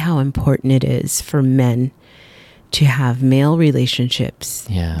see how important it is for men to have male relationships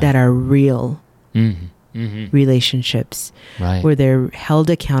Yeah. that are real Mm-hmm. relationships, Right. where they're held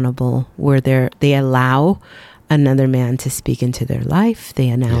accountable, where they allow another man to speak into their life. They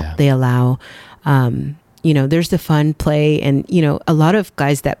allow, there's the fun play, and a lot of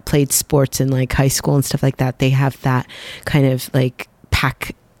guys that played sports in like high school and stuff like that, they have that kind of like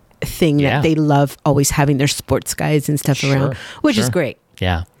pack thing that they love, always having their sports guys and stuff around, which is great.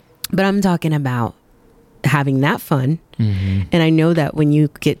 Yeah. But I'm talking about having that fun. Mm-hmm. And I know that when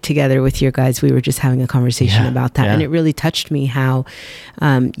you get together with your guys, we were just having a conversation about that. Yeah. And it really touched me how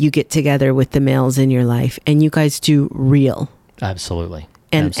you get together with the males in your life and you guys do real. Absolutely.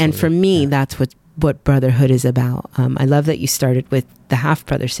 And for me, that's what brotherhood is about. I love that you started with the half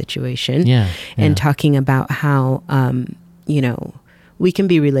brother situation and talking about how, we can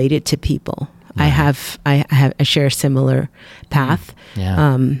be related to people. Right. I share a similar path.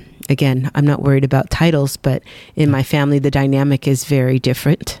 Yeah. Again, I'm not worried about titles, but in my family, the dynamic is very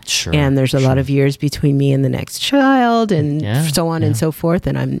different. Sure. And there's a lot of years between me and the next child and so on and so forth.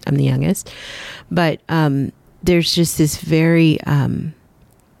 And I'm the youngest. But there's just this very,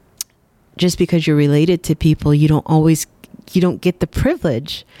 just because you're related to people, you don't get the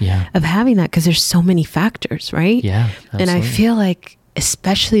privilege of having that because there's so many factors, right? Yeah. Absolutely. And I feel like,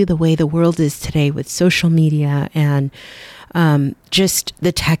 especially the way the world is today with social media and just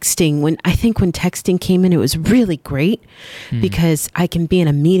the texting. When texting came in, it was really great because I can be in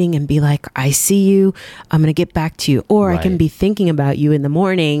a meeting and be like, I see you, I'm going to get back to you. Or I can be thinking about you in the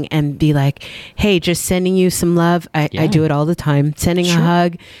morning and be like, hey, just sending you some love. I do it all the time. Sending a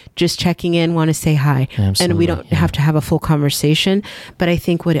hug, just checking in, want to say hi. Absolutely. And we don't have to have a full conversation. But I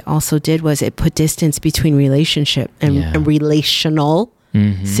think what it also did was it put distance between relationship and relational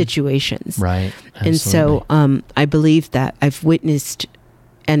situations. Right. Absolutely. And so I believe that I've witnessed,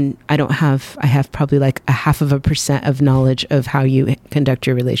 and I have probably like 0.5% of knowledge of how you conduct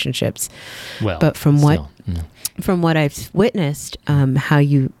your relationships. Well, but from what I've witnessed, how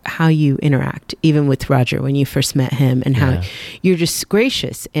you interact, even with Roger when you first met him, and how you're just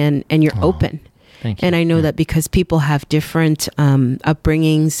gracious and you're open. Thank you. And I know that because people have different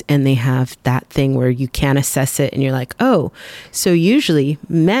upbringings and they have that thing where you can't assess it and you're like, oh, so usually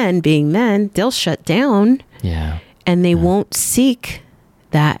men being men, they'll shut down and they won't seek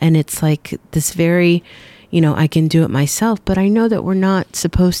that. And it's like this very, I can do it myself, but I know that we're not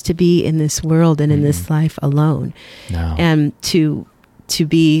supposed to be in this world and in this life alone. No. And to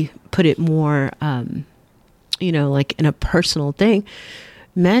put it more, like in a personal thing,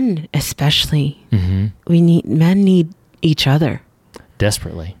 men especially, men need each other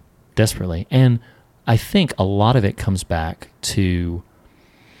desperately. And I think a lot of it comes back to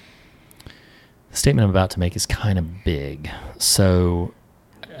the statement I'm about to make is kind of big. So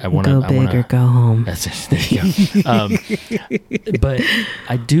I want to go big or go home. There you go. But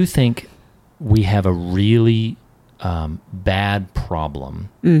I do think we have a really bad problem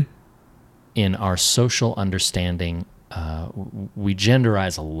in our social understanding. We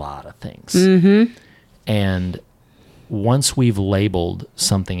genderize a lot of things. And once we've labeled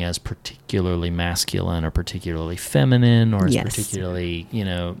something as particularly masculine or particularly feminine or as particularly,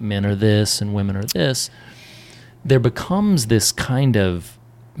 men are this and women are this, there becomes this kind of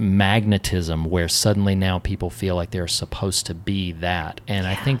magnetism where suddenly now people feel like they're supposed to be that. And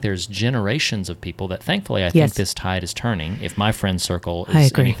I think there's generations of people that thankfully I think this tide is turning. If my friend circle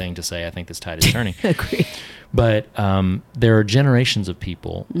is anything to say, I think this tide is turning. Agree. But there are generations of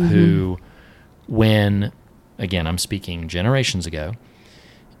people who, when, again, I'm speaking generations ago,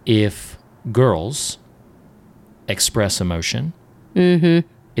 if girls express emotion,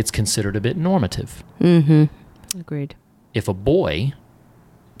 it's considered a bit normative. Agreed. If a boy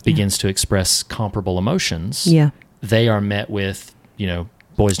begins to express comparable emotions, they are met with,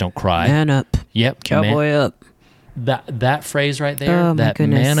 boys don't cry. Man up. Yep. Cowboy up. That phrase right there, that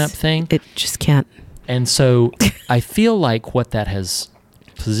man up thing. It just can't. And so I feel like what that has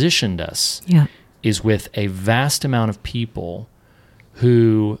positioned us is with a vast amount of people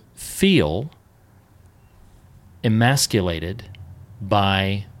who feel emasculated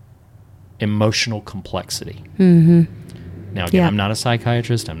by emotional complexity. Now, again, I'm not a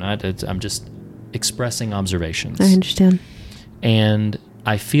psychiatrist. I'm just expressing observations. I understand. And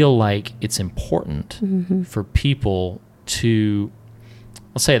I feel like it's important for people to,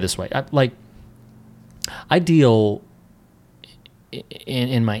 I'll say it this way, I deal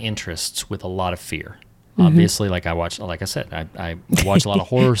in my interests with a lot of fear. Obviously, like I said, I watch a lot of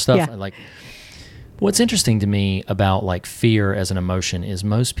horror stuff. Yeah. Like, what's interesting to me about like fear as an emotion is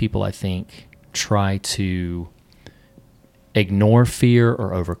most people, I think, try to ignore fear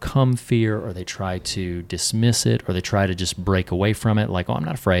or overcome fear, or they try to dismiss it, or they try to just break away from it. Like, oh, I'm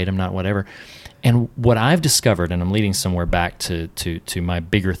not afraid. I'm not whatever. And what I've discovered, and I'm leading somewhere back to my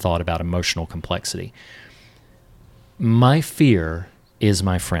bigger thought about emotional complexity, my fear is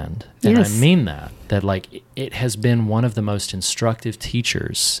my friend. And Yes. I mean that like it has been one of the most instructive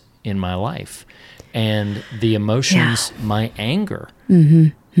teachers in my life. And the emotions, my anger,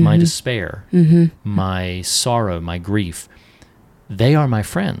 my despair, my sorrow, my grief, they are my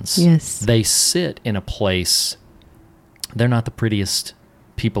friends. Yes. They sit in a place, they're not the prettiest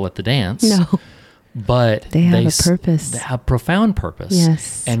people at the dance. No. But They have a purpose. They have profound purpose.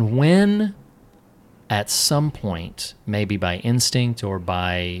 Yes. And when at some point, maybe by instinct or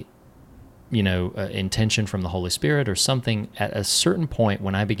by, intention from the Holy Spirit or something, at a certain point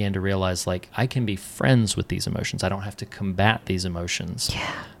when I began to realize, like, I can be friends with these emotions. I don't have to combat these emotions.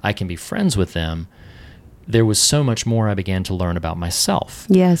 Yeah. I can be friends with them. There was so much more I began to learn about myself.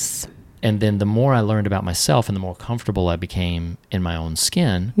 Yes. And then the more I learned about myself and the more comfortable I became in my own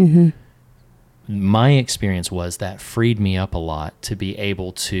skin, my experience was that freed me up a lot to be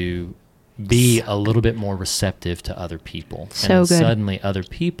able to be a little bit more receptive to other people. So and good. Suddenly other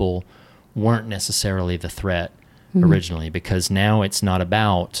people weren't necessarily the threat originally, because now it's not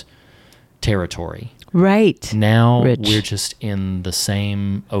about territory. Right. Now Rich. we're just in the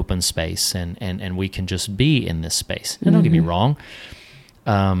same open space, and we can just be in this space. And don't get me wrong,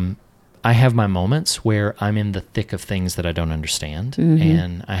 I have my moments where I'm in the thick of things that I don't understand.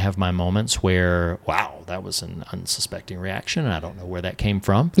 And I have my moments where, wow, that was an unsuspecting reaction, and I don't know where that came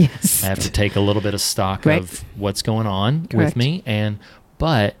from. Yes. I have to take a little bit of stock Right. of what's going on Correct. with me.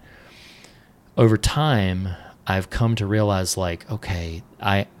 But over time, I've come to realize, like, okay,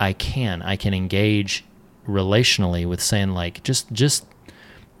 I can engage relationally with saying, like, just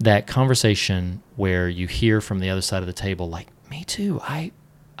that conversation where you hear from the other side of the table, like, me too,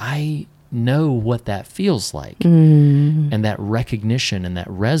 I know what that feels like, and that recognition and that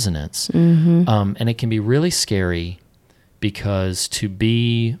resonance. And it can be really scary, because to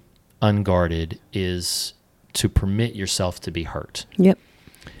be unguarded is to permit yourself to be hurt. Yep.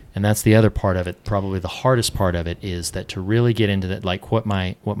 And that's the other part of it. Probably the hardest part of it is that to really get into that, like what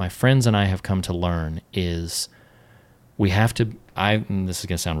my friends and I have come to learn is we have to, and this is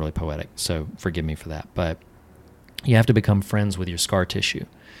going to sound really poetic, so forgive me for that, but you have to become friends with your scar tissue.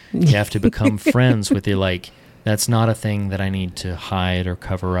 You have to become friends with your, like, that's not a thing that I need to hide or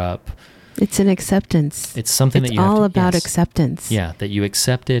cover up. It's an acceptance. It's something that you have all to, about yes. acceptance. Yeah, that you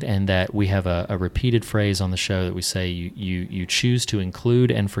accept it, and that we have a repeated phrase on the show that we say, you choose to include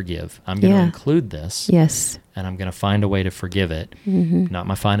and forgive. I'm going to include this, Yes. and I'm going to find a way to forgive it. Not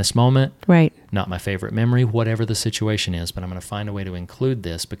my finest moment, Right. not my favorite memory, whatever the situation is, but I'm going to find a way to include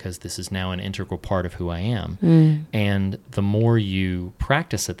this, because this is now an integral part of who I am. And the more you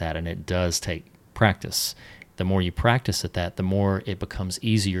practice at that, and it does take practice, the more you practice at that, the more it becomes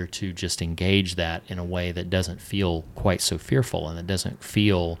easier to just engage that in a way that doesn't feel quite so fearful, and it doesn't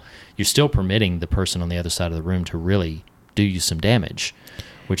feel, you're still permitting the person on the other side of the room to really do you some damage,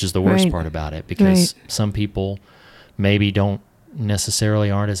 which is the worst Right. part about it, because Right. some people maybe aren't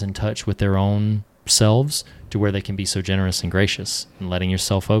as in touch with their own selves to where they can be so generous and gracious, and letting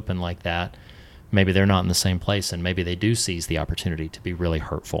yourself open like that. Maybe they're not in the same place, and maybe they do seize the opportunity to be really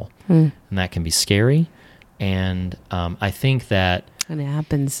hurtful. And that can be scary. And I think that And it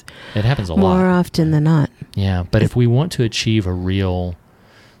happens it happens a more lot. often than not. Yeah, but if we want to achieve a real,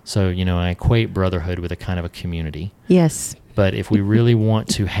 so, I equate brotherhood with a kind of a community. Yes. But if we really want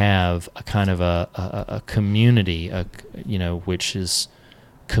to have a kind of a community, which is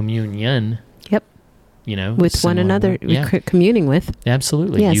communion, Yep. With one similar another, word. Yeah, communing with.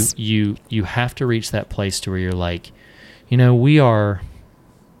 absolutely. Yes. You have to reach that place to where you're like,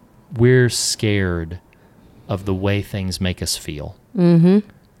 we're scared of the way things make us feel.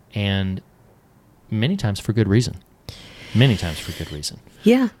 And many times for good reason.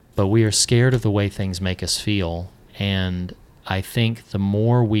 Yeah. But we are scared of the way things make us feel. And I think the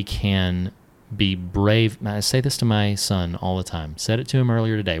more we can be brave, I say this to my son all the time, said it to him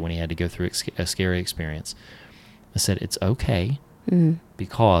earlier today when he had to go through a scary experience. I said, it's okay,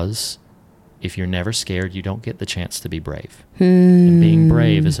 because if you're never scared, you don't get the chance to be brave. And being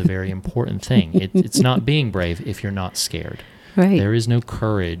brave is a very important thing. It's not being brave if you're not scared. Right. There is no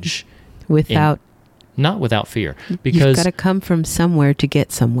courage Without not without fear. You've Because got to come from somewhere to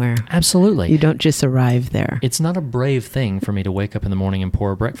get somewhere. absolutely. You don't just arrive there. It's not a brave thing for me to wake up in the morning and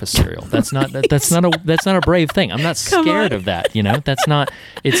pour a breakfast cereal. That's not a brave thing. I'm not scared of that, That's not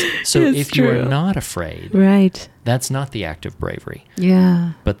it's if you are true. not afraid, Right. that's not the act of bravery.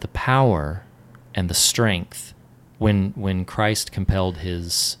 Yeah. But the power and the strength when Christ compelled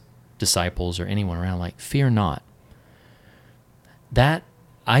his disciples or anyone around, like, fear not. That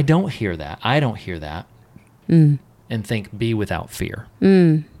I don't hear that. And think, be without fear.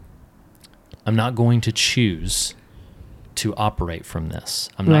 I'm not going to choose to operate from this.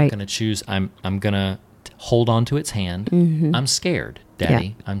 I'm not going to choose. I'm going to hold on to its hand. I'm scared,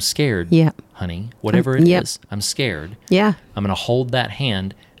 Daddy. Yeah. I'm scared, honey. Whatever it is, I'm scared. Yeah. I'm going to hold that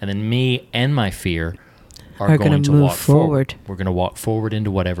hand, and then me and my fear are gonna going to move walk forward. forward. We're going to walk forward into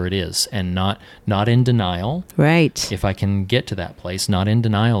whatever it is, and not in denial. Right. If I can get to that place, not in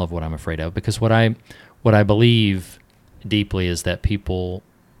denial of what I'm afraid of, because what I believe deeply is that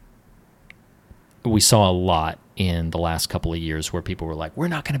we saw a lot in the last couple of years where people were like, we're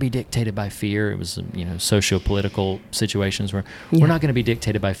not going to be dictated by fear. It was, socio-political situations where we're not going to be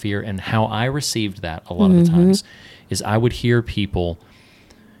dictated by fear. And how I received that a lot of the times is I would hear people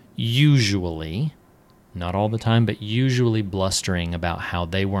usually, not all the time, but usually blustering about how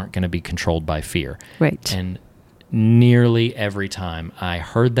they weren't going to be controlled by fear. Right. And nearly every time I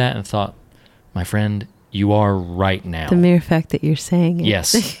heard that and thought, my friend, you are right now. The mere fact that you're saying it.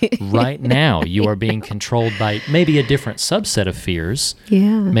 Yes. Right now, you are being controlled by maybe a different subset of fears.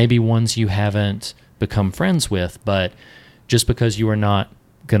 Yeah. Maybe ones you haven't become friends with, but just because you are not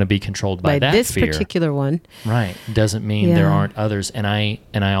going to be controlled by that this fear, particular one, right, doesn't mean there aren't others. And I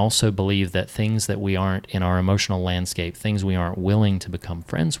also believe that things that we aren't in our emotional landscape, things we aren't willing to become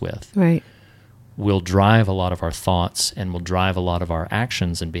friends with, right, will drive a lot of our thoughts and will drive a lot of our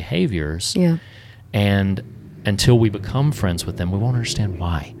actions and behaviors. Yeah. And until we become friends with them, we won't understand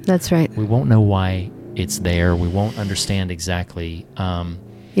why. That's right. We won't know why it's there. We won't understand exactly.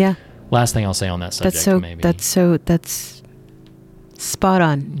 Yeah. Last thing I'll say on that subject, That's spot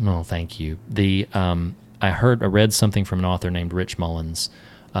on. No, thank you. I read something from an author named Rich Mullins,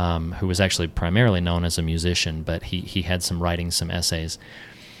 who was actually primarily known as a musician, but he had some writing, some essays,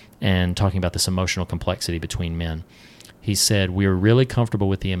 and talking about this emotional complexity between men. He said, we are really comfortable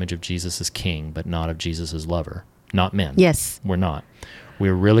with the image of Jesus as king, but not of Jesus as lover. Not men. Yes. We're not.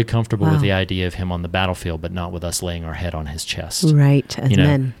 We're really comfortable with the idea of him on the battlefield, but not with us laying our head on his chest. Right, as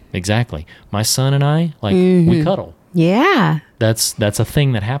men. Exactly. My son and I, we cuddle. Yeah. That's a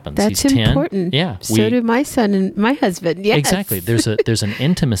thing that happens. That's He's 10. important. Yeah. So do my son and my husband. Yes. Exactly. There's an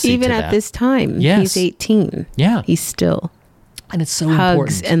intimacy even to at that. this time. Yes. He's 18. Yeah. He's still and it's so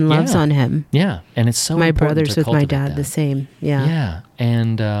hugs important. and loves on him. Yeah. And it's so my important brothers to with my cultivate dad that. the same. Yeah. Yeah.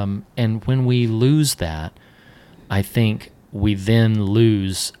 And when we lose that, I think we then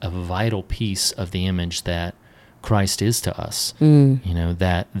lose a vital piece of the image that Christ is to us.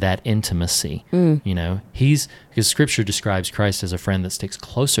 That intimacy. Because Scripture describes Christ as a friend that sticks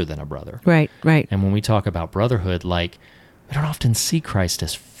closer than a brother. Right. And when we talk about brotherhood, we don't often see Christ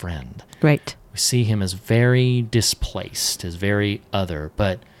as friend. Right. We see him as very displaced, as very other.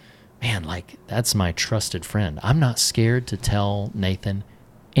 But man, that's my trusted friend. I'm not scared to tell Nathan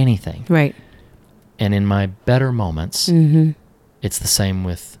anything. Right. And in my better moments, it's the same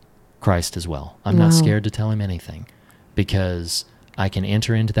with Christ as well. I'm not scared to tell him anything because I can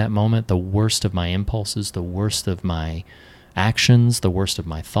enter into that moment, the worst of my impulses, the worst of my actions, the worst of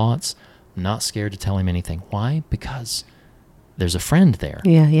my thoughts. I'm not scared to tell him anything. Why? Because there's a friend there.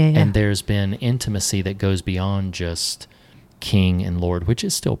 Yeah. And there's been intimacy that goes beyond just King and Lord, which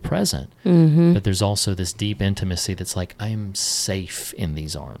is still present. But there's also this deep intimacy that's like, I'm safe in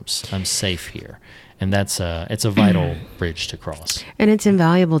these arms. I'm safe here. And it's a vital bridge to cross. And it's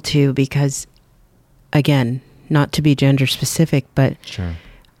invaluable too because, again, not to be gender specific, but Sure.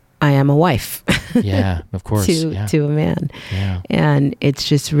 I am a wife. Yeah, of course. to a man. Yeah. And it's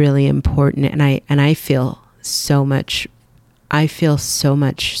just really important. And I feel so much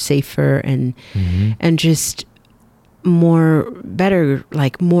safer and just better,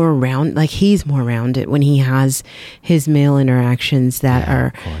 more around, he's more around it when he has his male interactions that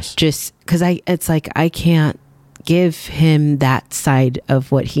are just, because I can't give him that side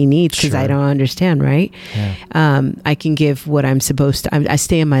of what he needs because I don't understand, right? Yeah. I can give what I'm supposed to. I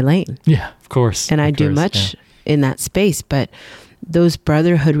stay in my lane. Yeah, of course. And I do much in that space, but those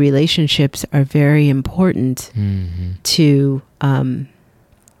brotherhood relationships are very important to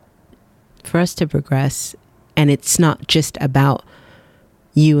for us to progress. And it's not just about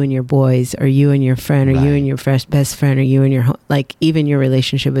you and your boys, or you and your friend, or you and your best friend, or you and your like even your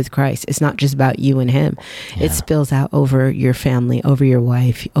relationship with Christ. It's not just about you and him. Yeah. It spills out over your family, over your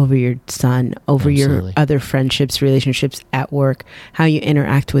wife, over your son, over your other friendships, relationships at work, how you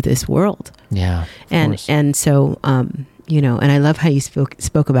interact with this world. Yeah. And so you know, and I love how you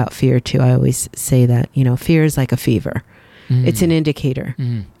spoke about fear too. I always say that, you know, fear is like a fever. It's an indicator.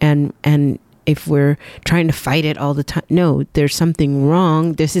 And if we're trying to fight it all the time, no, there's something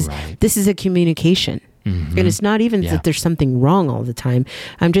wrong. This is a communication. And it's not even that there's something wrong all the time.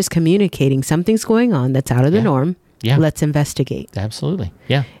 I'm just communicating something's going on that's out of the norm. Yeah. Let's investigate. Absolutely.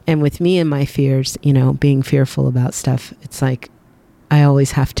 Yeah. And with me and my fears, you know, being fearful about stuff, it's like I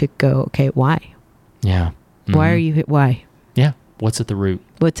always have to go, okay, why? Yeah. Why are you why? Yeah. What's at the root?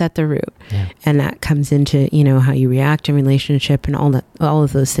 What's at the root? Yeah. And that comes into, you know, how you react in relationship and all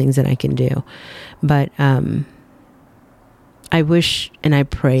of those things that I can do. But I wish and I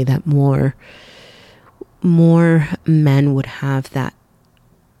pray that more men would have that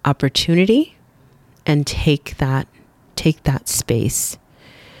opportunity and take that space.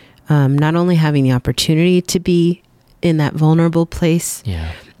 Not only having the opportunity to be in that vulnerable place,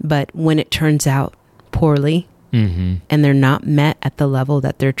 but when it turns out poorly, and they're not met at the level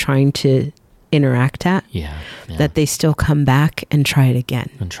that they're trying to interact at, that they still come back and try it again.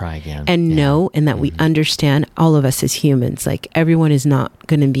 And know, and that we understand, all of us as humans, like everyone is not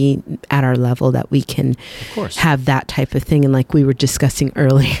going to be at our level that we can have that type of thing. And like we were discussing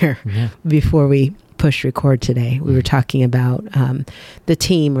earlier before we push record today, we were talking about the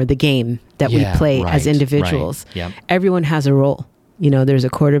team or the game that we play as individuals. Everyone has a role. You know, there's a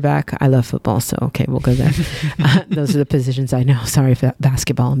quarterback. I love football, so okay, we'll go there. Those are the positions I know. Sorry for that,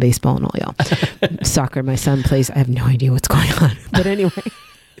 basketball and baseball and all y'all. Soccer, my son plays. I have no idea what's going on. But anyway,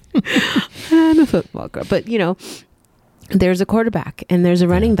 I'm a football girl. But, you know, there's a quarterback and there's a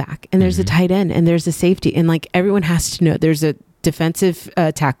running back and there's a tight end and there's a safety. And like everyone has to know there's a defensive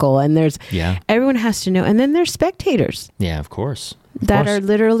tackle and there's everyone has to know. And then there's spectators. Yeah, of course. That are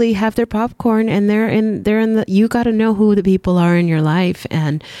literally have their popcorn and they're in the, you got to know who the people are in your life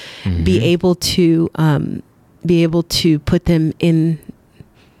and be able to put them in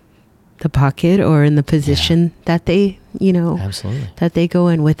the pocket or in the position that they, you know, that they go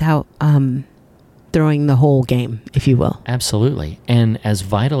in without throwing the whole game, if you will. Absolutely. And as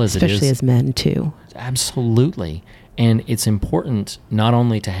vital as especially as men too. Absolutely. And it's important not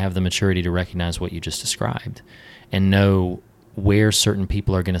only to have the maturity to recognize what you just described and know where certain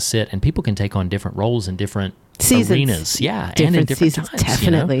people are going to sit, and people can take on different roles in different seasons. Arenas. Yeah. Different and in different seasons. times.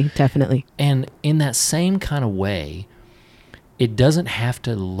 Definitely. You know? Definitely. And in that same kind of way, it doesn't have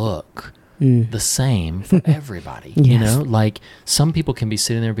to look the same for everybody. You know, like some people can be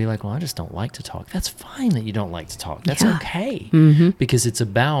sitting there and be like, well, I just don't like to talk. That's fine that you don't like to talk. That's okay. Because it's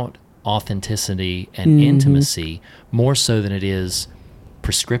about authenticity and intimacy more so than it is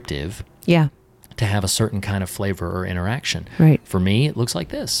prescriptive. Yeah. To have a certain kind of flavor or interaction. Right. For me, it looks like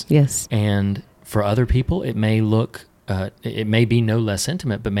this. Yes. And for other people, it may look, it may be no less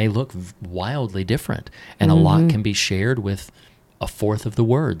intimate, but may look wildly different. And a lot can be shared with a fourth of the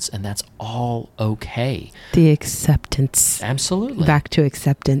words, and that's all okay. The acceptance. Absolutely. Back to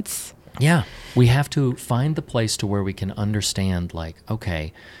acceptance. Yeah. We have to find the place to where we can understand, like,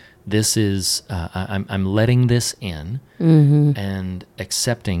 okay, this is, I'm letting this in and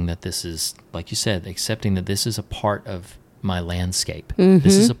accepting that this is, like you said, accepting that this is a part of my landscape.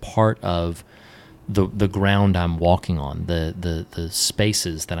 This is a part of the ground I'm walking on, the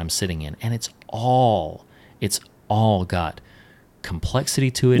spaces that I'm sitting in. And it's all got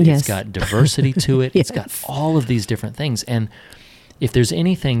complexity to it. It's got diversity to it. It's got all of these different things. And if there's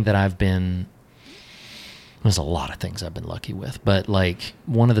anything that there's a lot of things I've been lucky with, but like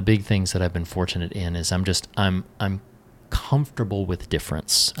one of the big things that I've been fortunate in is I'm comfortable with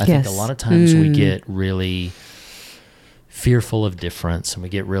difference. I think a lot of times we get really fearful of difference, and we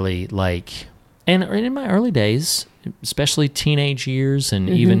get really like, and in my early days, especially teenage years and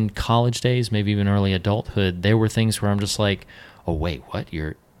even college days, maybe even early adulthood, there were things where I'm just like, oh wait, what?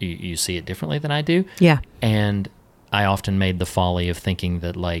 You see it differently than I do? Yeah. And I often made the folly of thinking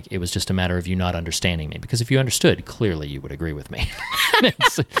that like it was just a matter of you not understanding me, because if you understood, clearly you would agree with me. Hey,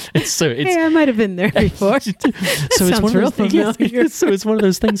 I might have been there before. So it's one of those things. So it's one of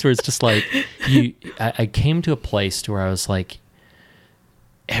those things where it's just like I came to a place to where I was like,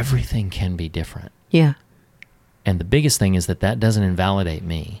 everything can be different. Yeah. And the biggest thing is that doesn't invalidate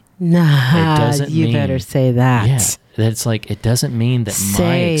me. Nah, it doesn't you better say that. Yeah, that's like, it doesn't mean that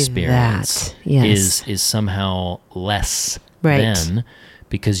my experience is somehow less than,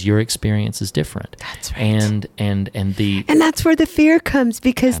 because your experience is different. That's right. And that's where the fear comes,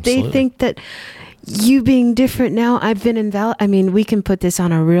 because Absolutely. they think that you being different now, I've been I mean, we can put this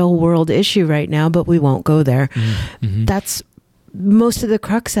on a real world issue right now, but we won't go there. Mm-hmm. That's most of the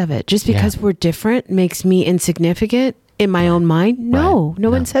crux of it. Just because we're different makes me insignificant in my own mind. No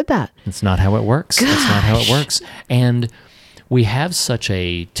one said that. It's not how it works. That's not how it works. And we have such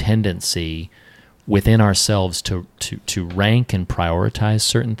a tendency within ourselves to rank and prioritize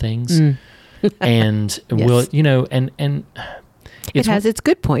certain things. And we'll, and it has its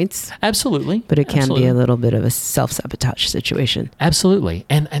good points. Absolutely. But it can Absolutely. be a little bit of a self-sabotage situation. Absolutely.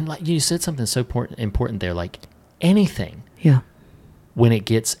 And like you said something so important there, like anything, when it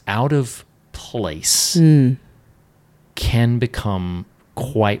gets out of place, can become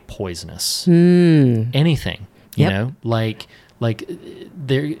quite poisonous. Anything, you know, like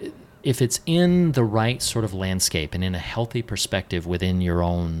there, if it's in the right sort of landscape and in a healthy perspective within your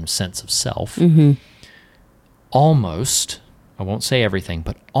own sense of self, almost, I won't say everything,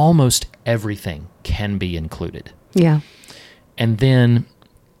 but almost everything can be included. Yeah. And then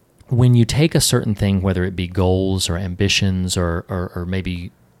when you take a certain thing, whether it be goals or ambitions or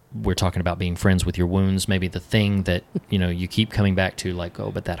maybe we're talking about being friends with your wounds, maybe the thing that, you keep coming back to, like,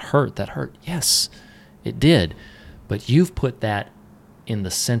 oh, but that hurt. Yes, it did. But you've put that in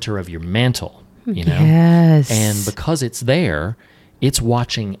the center of your mantle, Yes. And because it's there, it's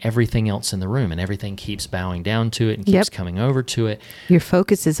watching everything else in the room, and everything keeps bowing down to it and keeps coming over to it. Your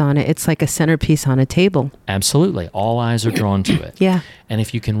focus is on it. It's like a centerpiece on a table. Absolutely. All eyes are drawn to it. Yeah. And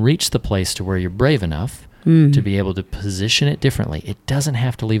if you can reach the place to where you're brave enough to be able to position it differently, it doesn't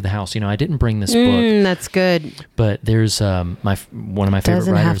have to leave the house. I didn't bring this book, That's good. but there's one of my favorite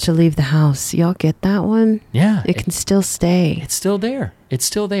Doesn't writers. have to leave the house. Y'all get that one? Yeah. It can still stay. It's still there. It's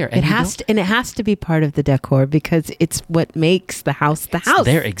still there. And It has to be part of the decor, because it's what makes the house the house.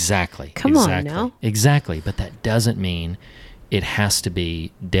 There, exactly. Come on exactly, now. Exactly. But that doesn't mean it has to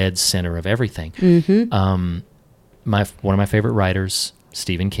be dead center of everything. One of my favorite writers,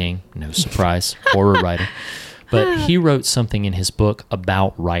 Stephen King, no surprise, horror writer. But he wrote something in his book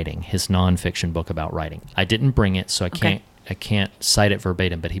about writing, his nonfiction book about writing. I didn't bring it, so I can't cite it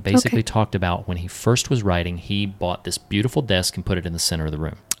verbatim, but he basically talked about when he first was writing, he bought this beautiful desk and put it in the center of the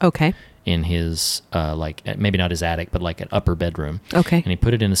room. Okay. In his, maybe not his attic, but like an upper bedroom. Okay. And he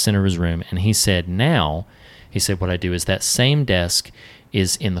put it in the center of his room, and he said, what I do is that same desk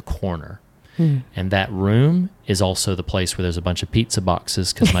is in the corner. And that room is also the place where there's a bunch of pizza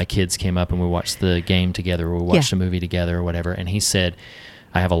boxes, because my kids came up and we watched the game together, or we watched a movie together or whatever. And he said,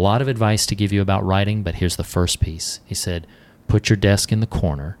 I have a lot of advice to give you about writing, but here's the first piece. He said, put your desk in the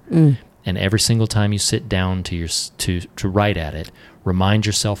corner, and every single time you sit down to write at it, remind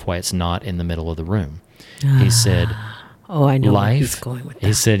yourself why it's not in the middle of the room. He said, Oh, I know where life, he's going with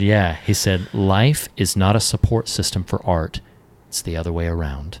that. He said, life is not a support system for art. It's the other way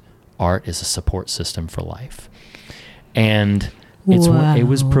around. Art is a support system for life. And it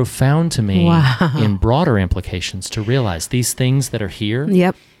was profound to me in broader implications to realize these things that are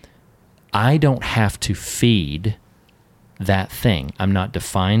here, I don't have to feed that thing. I'm not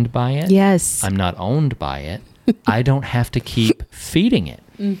defined by it. Yes. I'm not owned by it. I don't have to keep feeding it.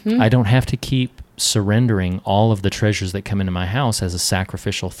 I don't have to keep surrendering all of the treasures that come into my house as a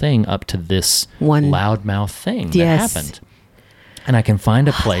sacrificial thing up to this loudmouth thing that happened. And I can find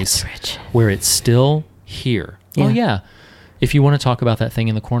a place where it's still here. Yeah. Oh, yeah. If you want to talk about that thing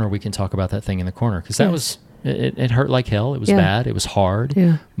in the corner, we can talk about that thing in the corner. Because that was, it hurt like hell. It was bad. It was hard.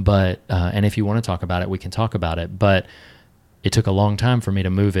 Yeah. But, and if you want to talk about it, we can talk about it. But it took a long time for me to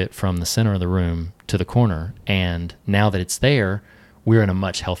move it from the center of the room to the corner. And now that it's there, we're in a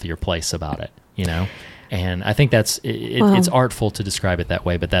much healthier place about it, And I think that's, it's artful to describe it that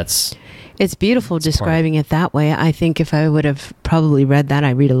way, but it's beautiful describing it that way. I think if I would have probably read that,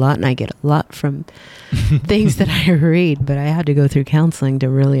 I read a lot and I get a lot from things that I read, but I had to go through counseling to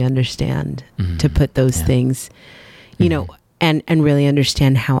really understand, to put those things, and really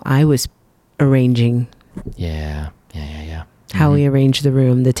understand how I was arranging. How we arrange the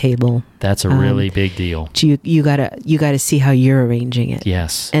room, the table. That's a really big deal. You gotta see how you're arranging it.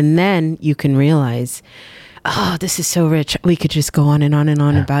 Yes. And then you can realize, oh, this is so rich. We could just go on and on and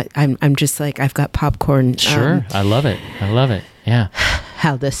on about. I'm just like, I've got popcorn. Sure, I love it. Yeah.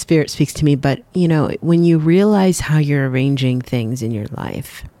 How the Spirit speaks to me, but when you realize how you're arranging things in your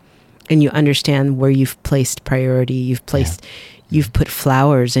life, and you understand where you've placed priority, you've put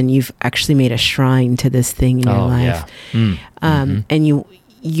flowers, and you've actually made a shrine to this thing in your life. And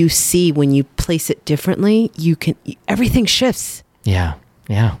you see when you place it differently, everything shifts. Yeah.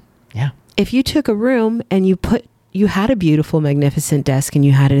 If you took a room and you put you had a beautiful, magnificent desk and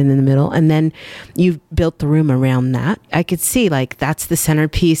you had it in the middle, and then you built the room around that. I could see like that's the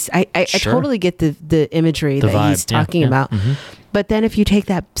centerpiece. I Sure. totally get the imagery The that he's vibe. Yeah, talking yeah. about. Mhm. But then if you take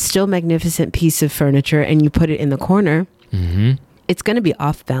that still magnificent piece of furniture and you put it in the corner, it's going to be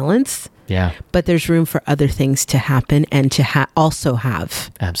off balance. Yeah, But there's room for other things to happen and to also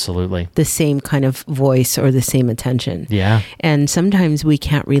have absolutely. the same kind of voice or the same attention. Yeah. And sometimes we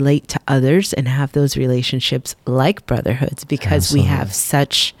can't relate to others and have those relationships like brotherhoods because we have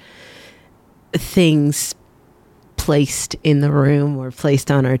such things placed in the room or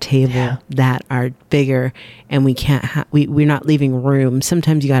placed on our table that are bigger, and we can't we're not leaving room.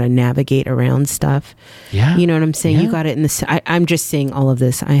 Sometimes you got to navigate around stuff. Yeah. You know what I'm saying? Yeah. You got it in this. I'm just saying all of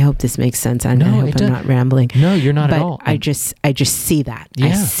this. I hope this makes sense. I No, hope it I'm does. not rambling. No, you're not but at all. I just see that. I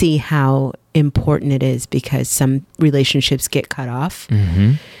Yeah. see how important it is because some relationships get cut off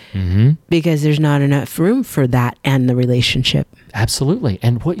because there's not enough room for that and the relationship. Absolutely.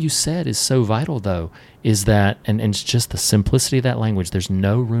 And what you said is so vital, though, is that, and it's just the simplicity of that language, there's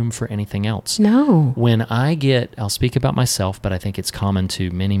no room for anything else. No. When I'll speak about myself, but I think it's common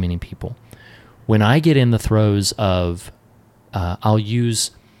to many, many people. When I get in the throes of, I'll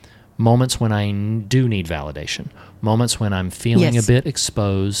use moments when I do need validation, moments when I'm feeling Yes. a bit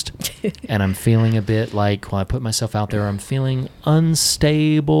exposed and I'm feeling a bit like, well, I put myself out there, I'm feeling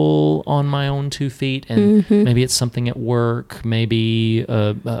unstable on my own 2 feet, and maybe it's something at work, maybe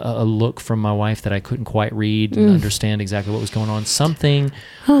a look from my wife that I couldn't quite read and understand exactly what was going on, something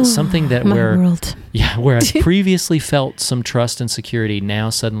that My where world. where I previously felt some trust and security,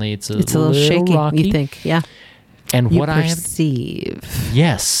 now suddenly it's a Little shaky. rocky. You think? Yeah. And You what I have, perceive.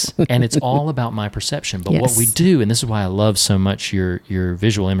 yes, and it's all about my perception. But what Yes. we do, and this is why I love so much your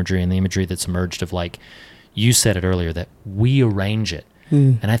visual imagery and the imagery that's emerged of, like you said it earlier, that we arrange it.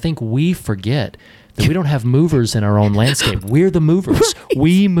 And I think we forget that we don't have movers in our own landscape. We're the movers.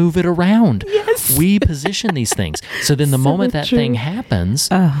 We move it around. Yes. We position these things. So then the moment that true. thing happens,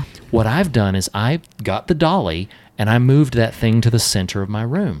 Oh. what I've done is I got the dolly and I moved that thing to the center of my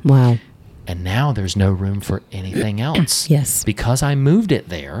room. Wow. And now there's no room for anything else. Yes. Because I moved it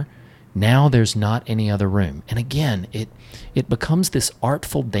there, now there's not any other room. And again, it becomes this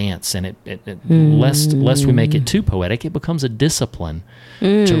artful dance, and lest we make it too poetic, it becomes a discipline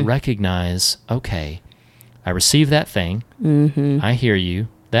to recognize, okay, I received that thing. I hear you.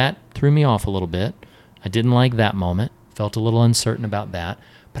 That threw me off a little bit. I didn't like that moment. Felt a little uncertain about that.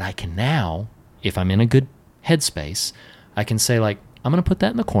 But I can now, if I'm in a good headspace, I can say, like, I'm going to put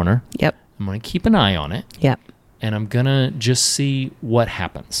that in the corner. Yep. I'm going to keep an eye on it, Yep. and I'm going to just see what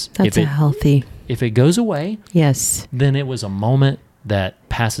happens. That's healthy. If it goes away, Yes. then it was a moment that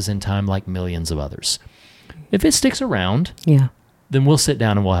passes in time like millions of others. If it sticks around, Yeah. then we'll sit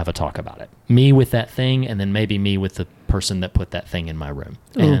down and we'll have a talk about it. Me with that thing, and then maybe me with the person that put that thing in my room.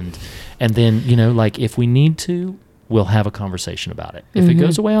 And then, like, if we need to, we'll have a conversation about it. If it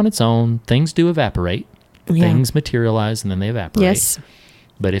goes away on its own, things do evaporate. Yeah. Things materialize and then they evaporate. Yes.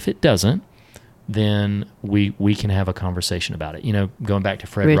 But if it doesn't, then we can have a conversation about it. Going back to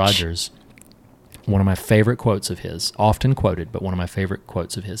Fred Rich. Rogers, one of my favorite quotes of his, often quoted, but one of my favorite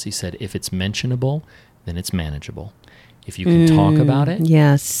quotes of his, he said, if it's mentionable, then it's manageable. If you can talk about it,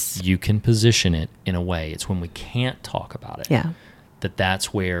 Yes. you can position it in a way. It's when we can't talk about it Yeah.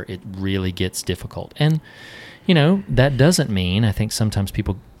 that's where it really gets difficult. And, that doesn't mean, I think sometimes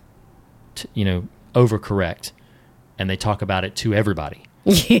people, overcorrect and they talk about it to everybody.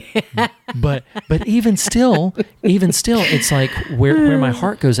 But even still, it's like where my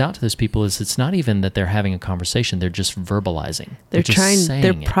heart goes out to those people is it's not even that they're having a conversation; they're just verbalizing. They're just trying. saying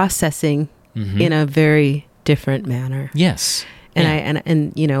They're it. processing in a very different manner. Yes, And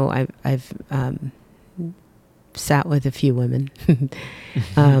yeah. I've sat with a few women,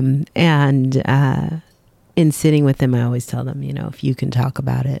 and in sitting with them, I always tell them, if you can talk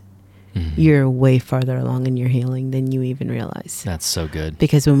about it, you're way farther along in your healing than you even realize. That's so good.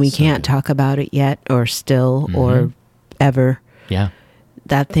 Because when we So can't good. talk about it yet, or still, or ever, Yeah,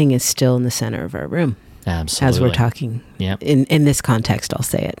 that thing is still in the center of our room absolutely. as we're talking. Yep. In this context, I'll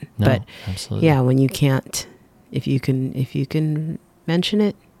say it. No, But absolutely. yeah, when you can't, if you can mention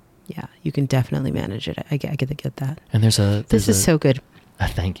it, yeah, you can definitely manage it. I get that. And This is so good.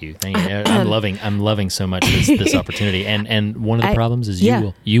 Thank you. I'm loving so much this opportunity. And one of the problems is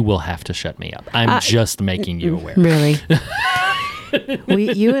you will have to shut me up. I'm just making you aware. Really.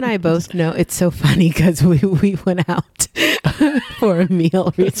 You and I both know it's so funny because we went out for a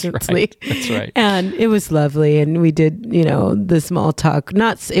meal recently. That's right. And it was lovely, and we did the small talk.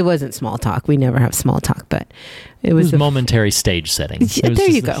 It wasn't small talk. We never have small talk, but It was momentary stage setting. Yeah, there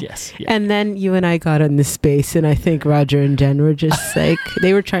you go. Yes. Yeah. And then you and I got on this space, and I think Roger and Jen were just like,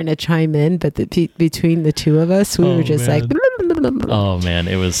 they were trying to chime in, but between the two of us, we were just man. like, blah, blah, blah, blah. Oh man,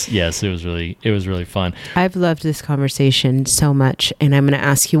 it was really fun. I've loved this conversation so much, and I'm going to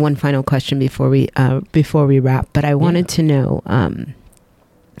ask you one final question before we wrap. But I wanted to know,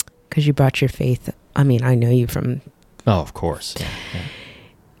 because you brought your faith. I mean, I know you from. Oh, of course. Yeah.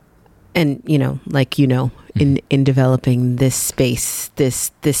 And in developing this space,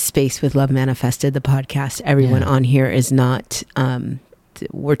 this space with Love Manifested, the podcast, everyone on here is not.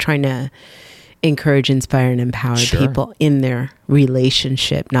 We're trying to encourage, inspire, and empower people in their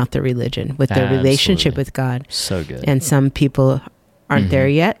relationship, not their religion, with their relationship with God. So good. And some people aren't there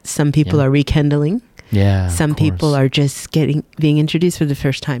yet. Some people are rekindling. Yeah. Some people are just being introduced for the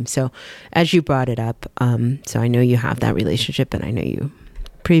first time. So, as you brought it up, so I know you have that relationship, and I know you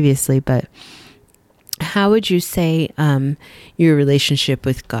previously, but how would you say your relationship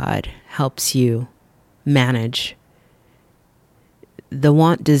with God helps you manage the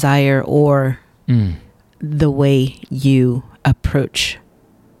want, desire, or the way you approach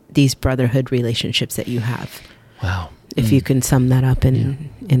these brotherhood relationships that you have? Wow. If you can sum that up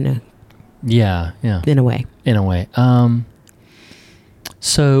in a way.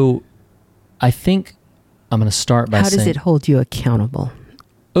 So I think I'm going to start by saying, how does it hold you accountable?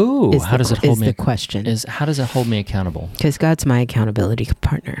 Oh, how does it hold me? The question is, how does it hold me accountable? Because God's my accountability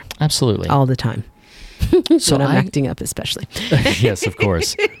partner. Absolutely. All the time. So when I'm acting up, especially. Yes, of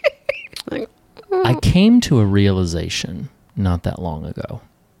course. I came to a realization not that long ago,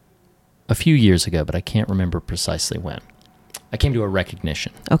 a few years ago, but I can't remember precisely when. I came to a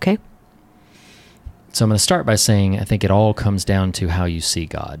recognition. Okay. So I'm going to start by saying I think it all comes down to how you see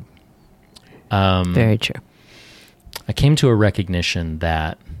God. Very true. I came to a recognition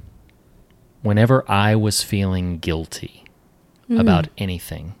that whenever I was feeling guilty about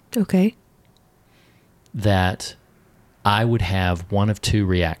anything, okay, that I would have one of two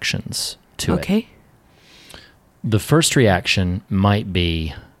reactions to it. Okay. The first reaction might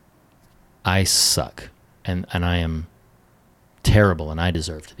be, I suck, and I am terrible, and I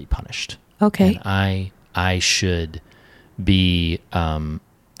deserve to be punished. Okay. And I should be,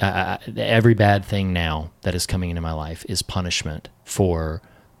 every bad thing now that is coming into my life is punishment for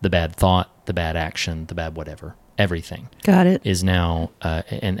the bad thought, the bad action, the bad whatever. Everything. Got it. Is now,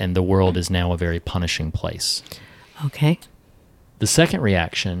 and the world is now a very punishing place. Okay. The second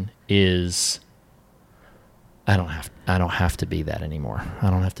reaction is, I don't have to be that anymore. I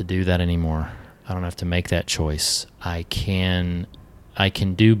don't have to do that anymore. I don't have to make that choice. I can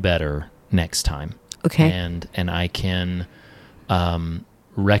do better next time. Okay. And I can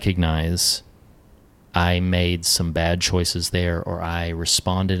recognize I made some bad choices there, or I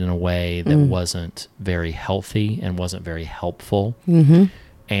responded in a way that wasn't very healthy and wasn't very helpful,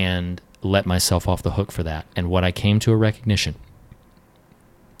 and let myself off the hook for that. And what I came to a recognition,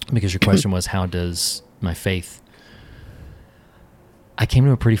 because your question was, how does my faith, I came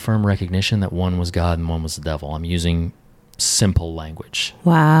to a pretty firm recognition that one was God and one was the devil. I'm using simple language.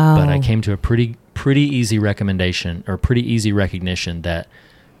 Wow. But I came to a pretty easy recommendation, or pretty easy recognition, that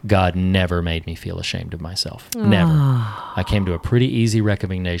God never made me feel ashamed of myself. Never. I came to a pretty easy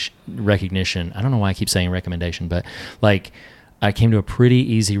recognition. I don't know why I keep saying recommendation, but like, I came to a pretty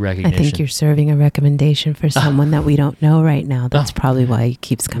easy recognition. I think you're serving a recommendation for someone that we don't know right now. That's probably why it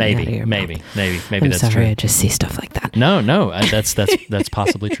keeps coming out of your mouth. Maybe I'm that's sorry, true. I just see stuff like that. No, that's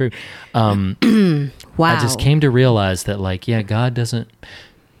possibly true. Wow. I just came to realize that, like, yeah, God doesn't.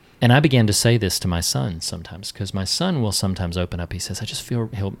 And I began to say this to my son sometimes, because my son will sometimes open up. He says, I just feel,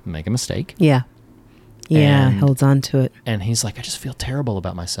 he'll make a mistake. Yeah. Yeah, And- holds on to it. And he's like, I just feel terrible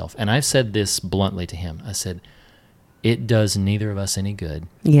about myself. And I've said this bluntly to him. I said, it does neither of us any good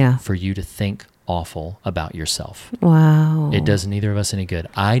Yeah. for you to think awful about yourself. Wow. It does neither of us any good.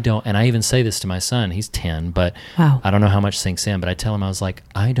 I don't, and I even say this to my son. He's 10, but Wow. I don't know how much sinks in, but I tell him, I was like,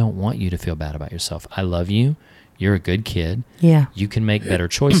 I don't want you to feel bad about yourself. I love you. You're a good kid. Yeah. You can make better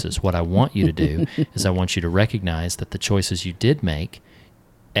choices. What I want you to do is I want you to recognize that the choices you did make,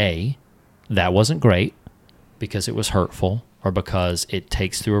 A, that wasn't great because it was hurtful, or because it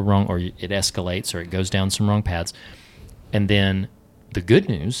takes through a wrong, or it escalates, or it goes down some wrong paths. And then the good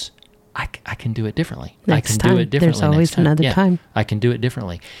news, I can do it differently. Next I can time. do it differently. There's always next time. another Yeah, time. I can do it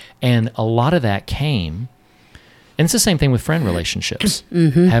differently. And a lot of that came, and it's the same thing with friend relationships.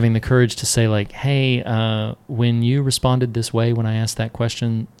 Having the courage to say, like, hey, when you responded this way when I asked that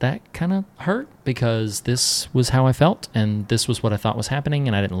question, that kind of hurt because this was how I felt and this was what I thought was happening,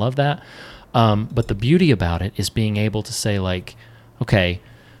 and I didn't love that. But the beauty about it is being able to say, like, okay,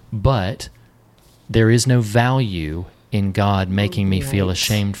 but there is no value in God making me feel Right.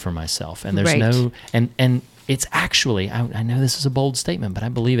 ashamed for myself. And there's Right. no, and it's actually, I know this is a bold statement, but I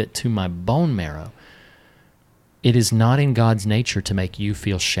believe it to my bone marrow. It is not in God's nature to make you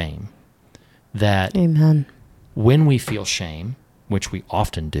feel shame. That Amen. when we feel shame, which we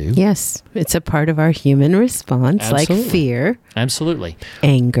often do. Yes, it's a part of our human response, Absolutely. like fear, Absolutely.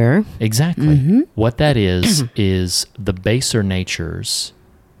 anger. Exactly. What that is the baser natures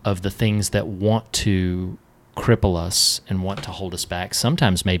of the things that want to cripple us and want to hold us back.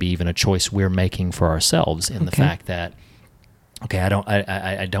 Sometimes maybe even a choice we're making for ourselves in the Okay. fact that, okay,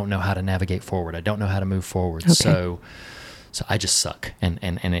 I don't know how to navigate forward. I don't know how to move forward. Okay. So I just suck. And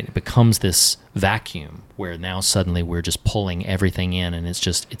it becomes this vacuum where now suddenly we're just pulling everything in, and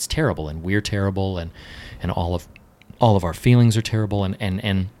it's terrible, and we're terrible, and all of our feelings are terrible.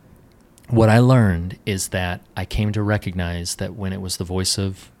 And what I learned is that I came to recognize that when it was the voice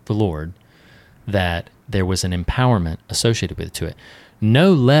of the Lord, that there was an empowerment associated to it.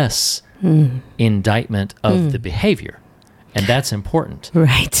 No less indictment of the behavior. And that's important.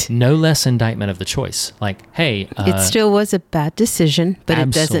 Right. No less indictment of the choice. Like, hey, It still was a bad decision, but it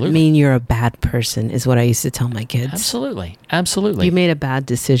Absolutely. doesn't mean you're a bad person, is what I used to tell my kids. absolutely. You made a bad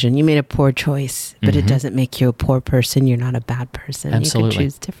decision. You made a poor choice, but it doesn't make you a poor person. You're not a bad person. Absolutely. You can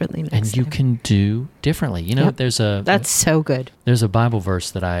choose differently next And you time. can do differently. You know, Yep. That's so good. there's a Bible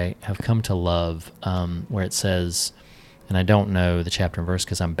verse that I have come to love where it says, and I don't know the chapter and verse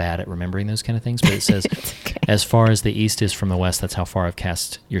because I'm bad at remembering those kind of things, but it says, It's okay. as far as the east is from the west, that's how far I've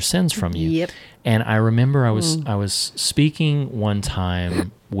cast your sins from you. Yep. And I remember I was speaking one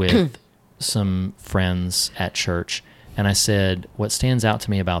time with some friends at church, and I said, what stands out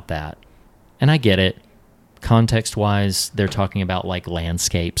to me about that, and I get it, context-wise, they're talking about like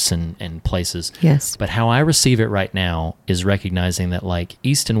landscapes and places. Yes. But how I receive it right now is recognizing that like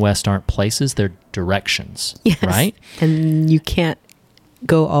east and west aren't places, they're directions, Yes. right? And you can't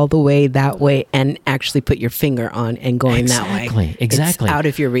go all the way that way and actually put your finger on and going that way. Exactly. It's out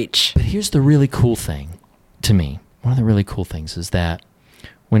of your reach. But here's the really cool thing to me. One of the really cool things is that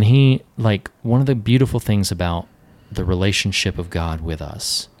when one of the beautiful things about the relationship of God with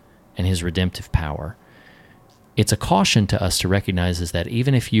us and his redemptive power, it's a caution to us to recognize is that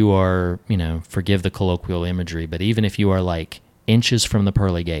even if you are, forgive the colloquial imagery, but even if you are like inches from the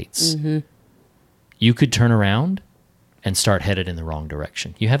pearly gates, you could turn around and start headed in the wrong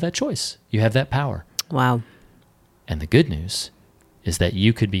direction. You have that choice. You have that power. Wow. And the good news is that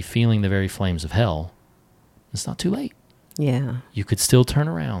you could be feeling the very flames of hell. It's not too late. Yeah. You could still turn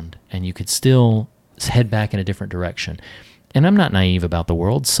around and you could still head back in a different direction. And I'm not naive about the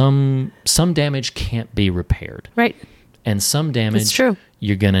world. Some damage can't be repaired. Right. And some damage It's true.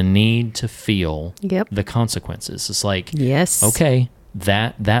 you're going to need to feel Yep. the consequences. It's like, Yes. okay,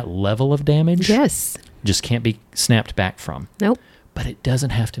 that level of damage Yes. just can't be snapped back from. Nope. But it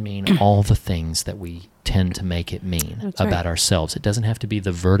doesn't have to mean all the things that we tend to make it mean That's about right. ourselves. It doesn't have to be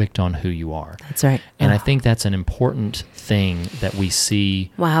the verdict on who you are. That's right. And I think that's an important thing that we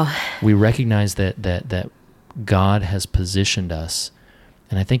see. Wow. We recognize that God has positioned us.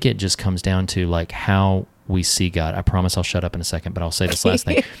 And I think it just comes down to like how we see God. I promise I'll shut up in a second, but I'll say this last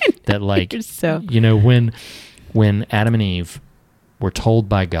thing. That like, You're so- when Adam and Eve were told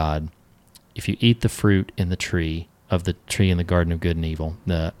by God, if you eat the fruit in the tree of the tree in the Garden of Good and Evil,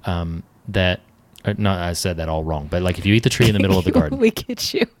 I said that all wrong, but like if you eat the tree in the middle of the garden, We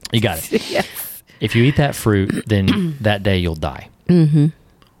get you. you got it. Yes. If you eat that fruit, then that day you'll die. Mm-hmm.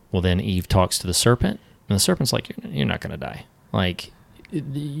 Well, then Eve talks to the serpent, and the serpent's like, you're not going to die. Like,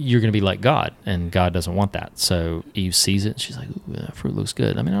 you're going to be like God, and God doesn't want that. So Eve sees it, and she's like, ooh, that fruit looks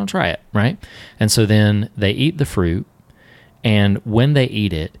good. I mean, I'll try it, right? And so then they eat the fruit, and when they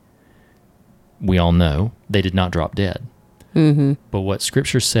eat it, we all know they did not drop dead. Mm-hmm. But what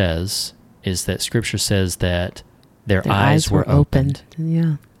Scripture says is that Scripture says that their eyes were opened.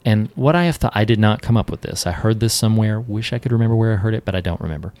 Yeah. And what I have thought, I did not come up with this. I heard this somewhere. Wish I could remember where I heard it, but I don't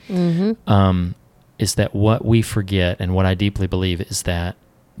remember. Mm-hmm. Is that what we forget, and what I deeply believe is that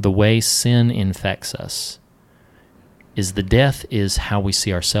the way sin infects us is the death is how we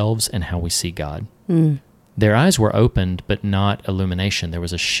see ourselves and how we see God. Mm. Their eyes were opened, but not illumination. There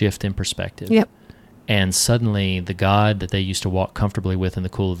was a shift in perspective. Yep. And suddenly the God that they used to walk comfortably with in the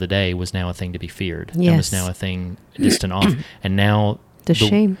cool of the day was now a thing to be feared. And was Yes. now a thing distant off. And now The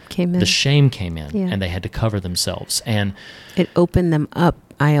shame came in. the shame came in, Yeah. and they had to cover themselves. And It opened them up.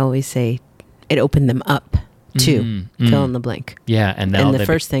 I always say it opened them up to fill in the blank. yeah, and now And the they-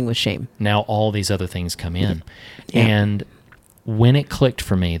 first thing was shame. now all these other things come in. Yeah. And when it clicked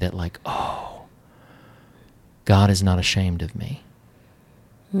for me that like, oh, God is not ashamed of me.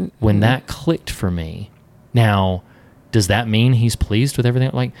 when that clicked for me. Now, does that mean he's pleased with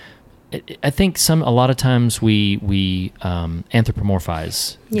everything? Like, I think a lot of times we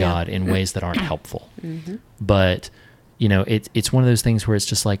anthropomorphize God in ways that aren't helpful. But, it's one of those things where it's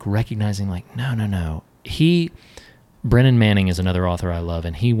just like recognizing like, no. Brennan Manning is another author I love,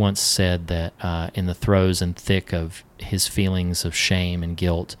 and he once said that in the throes and thick of his feelings of shame and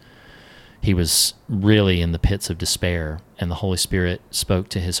guilt, he was really in the pits of despair, and the Holy Spirit spoke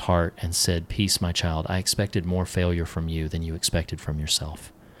to his heart and said, "Peace, my child. I expected more failure from you than you expected from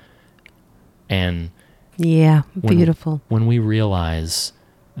yourself." And beautiful. When we realize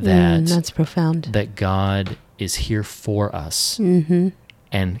that that's profound, that God is here for us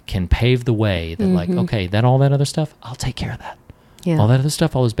and can pave the way, that like, okay, all that other stuff, I'll take care of that. Yeah. All that other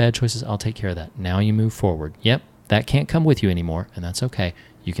stuff, all those bad choices, I'll take care of that. Now you move forward. Yep, that can't come with you anymore, and that's okay.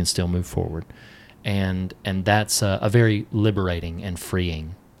 You can still move forward. And that's a very liberating and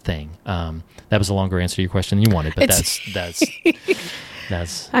freeing thing. That was a longer answer to your question than you wanted, but that's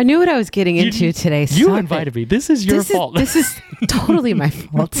I knew what I was getting into today. You invited me. This is your fault. This is totally my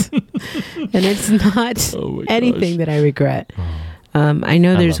fault. And it's not anything that I regret. I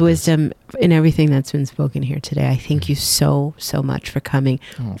know there's wisdom in everything that's been spoken here today. I thank you so much for coming.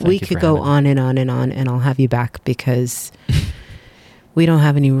 We could go on and on and on, and I'll have you back because we don't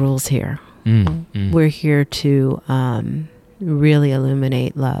have any rules here. We're here to really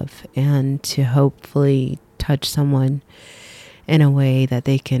illuminate love and to hopefully touch someone in a way that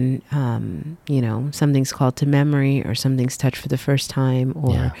they can, something's called to memory, or something's touched for the first time,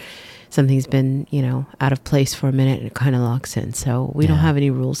 or something's been, out of place for a minute and it kind of locks in. So we don't have any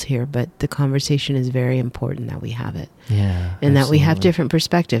rules here, but the conversation is very important that we have it. Yeah. And that we have different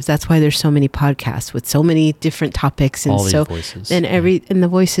perspectives. That's why there's so many podcasts with so many different topics. And all these voices. And and the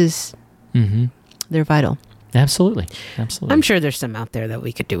voices, they're vital. Absolutely. I'm sure there's some out there that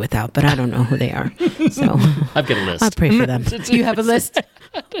we could do without, but I don't know who they are. So I've got a list. I pray for them. You have a list?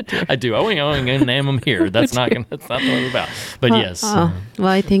 I do. I ain't going to name them here. That's not what we're about. But yes. Well,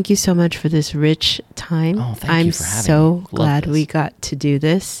 I thank you so much for this rich time. Oh, thank I'm you for having me. so glad we got to do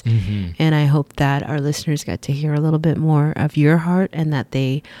this. And I hope that our listeners got to hear a little bit more of your heart, and that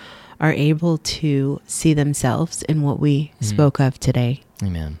they are able to see themselves in what we spoke of today.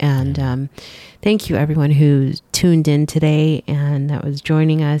 Amen. And thank you, everyone who tuned in today and that was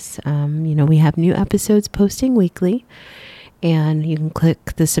joining us. We have new episodes posting weekly, and you can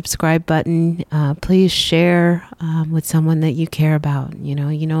click the subscribe button. Please share with someone that you care about.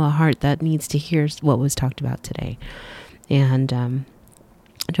 A heart that needs to hear what was talked about today. And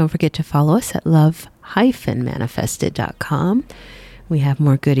don't forget to follow us at love-manifested.com. We have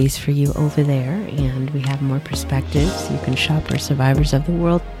more goodies for you over there, and we have more perspectives. You can shop our Survivors of the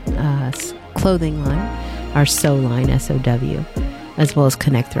World clothing line, our SOW line, SOW, as well as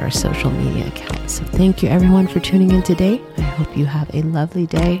connect through our social media accounts. So thank you, everyone, for tuning in today. I hope you have a lovely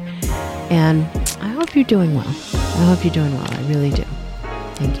day, and I hope you're doing well. I really do.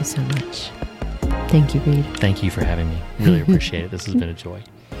 Thank you so much. Thank you, Reed. Thank you for having me. Really appreciate it. This has been a joy.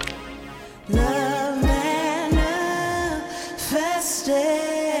 Love manifested.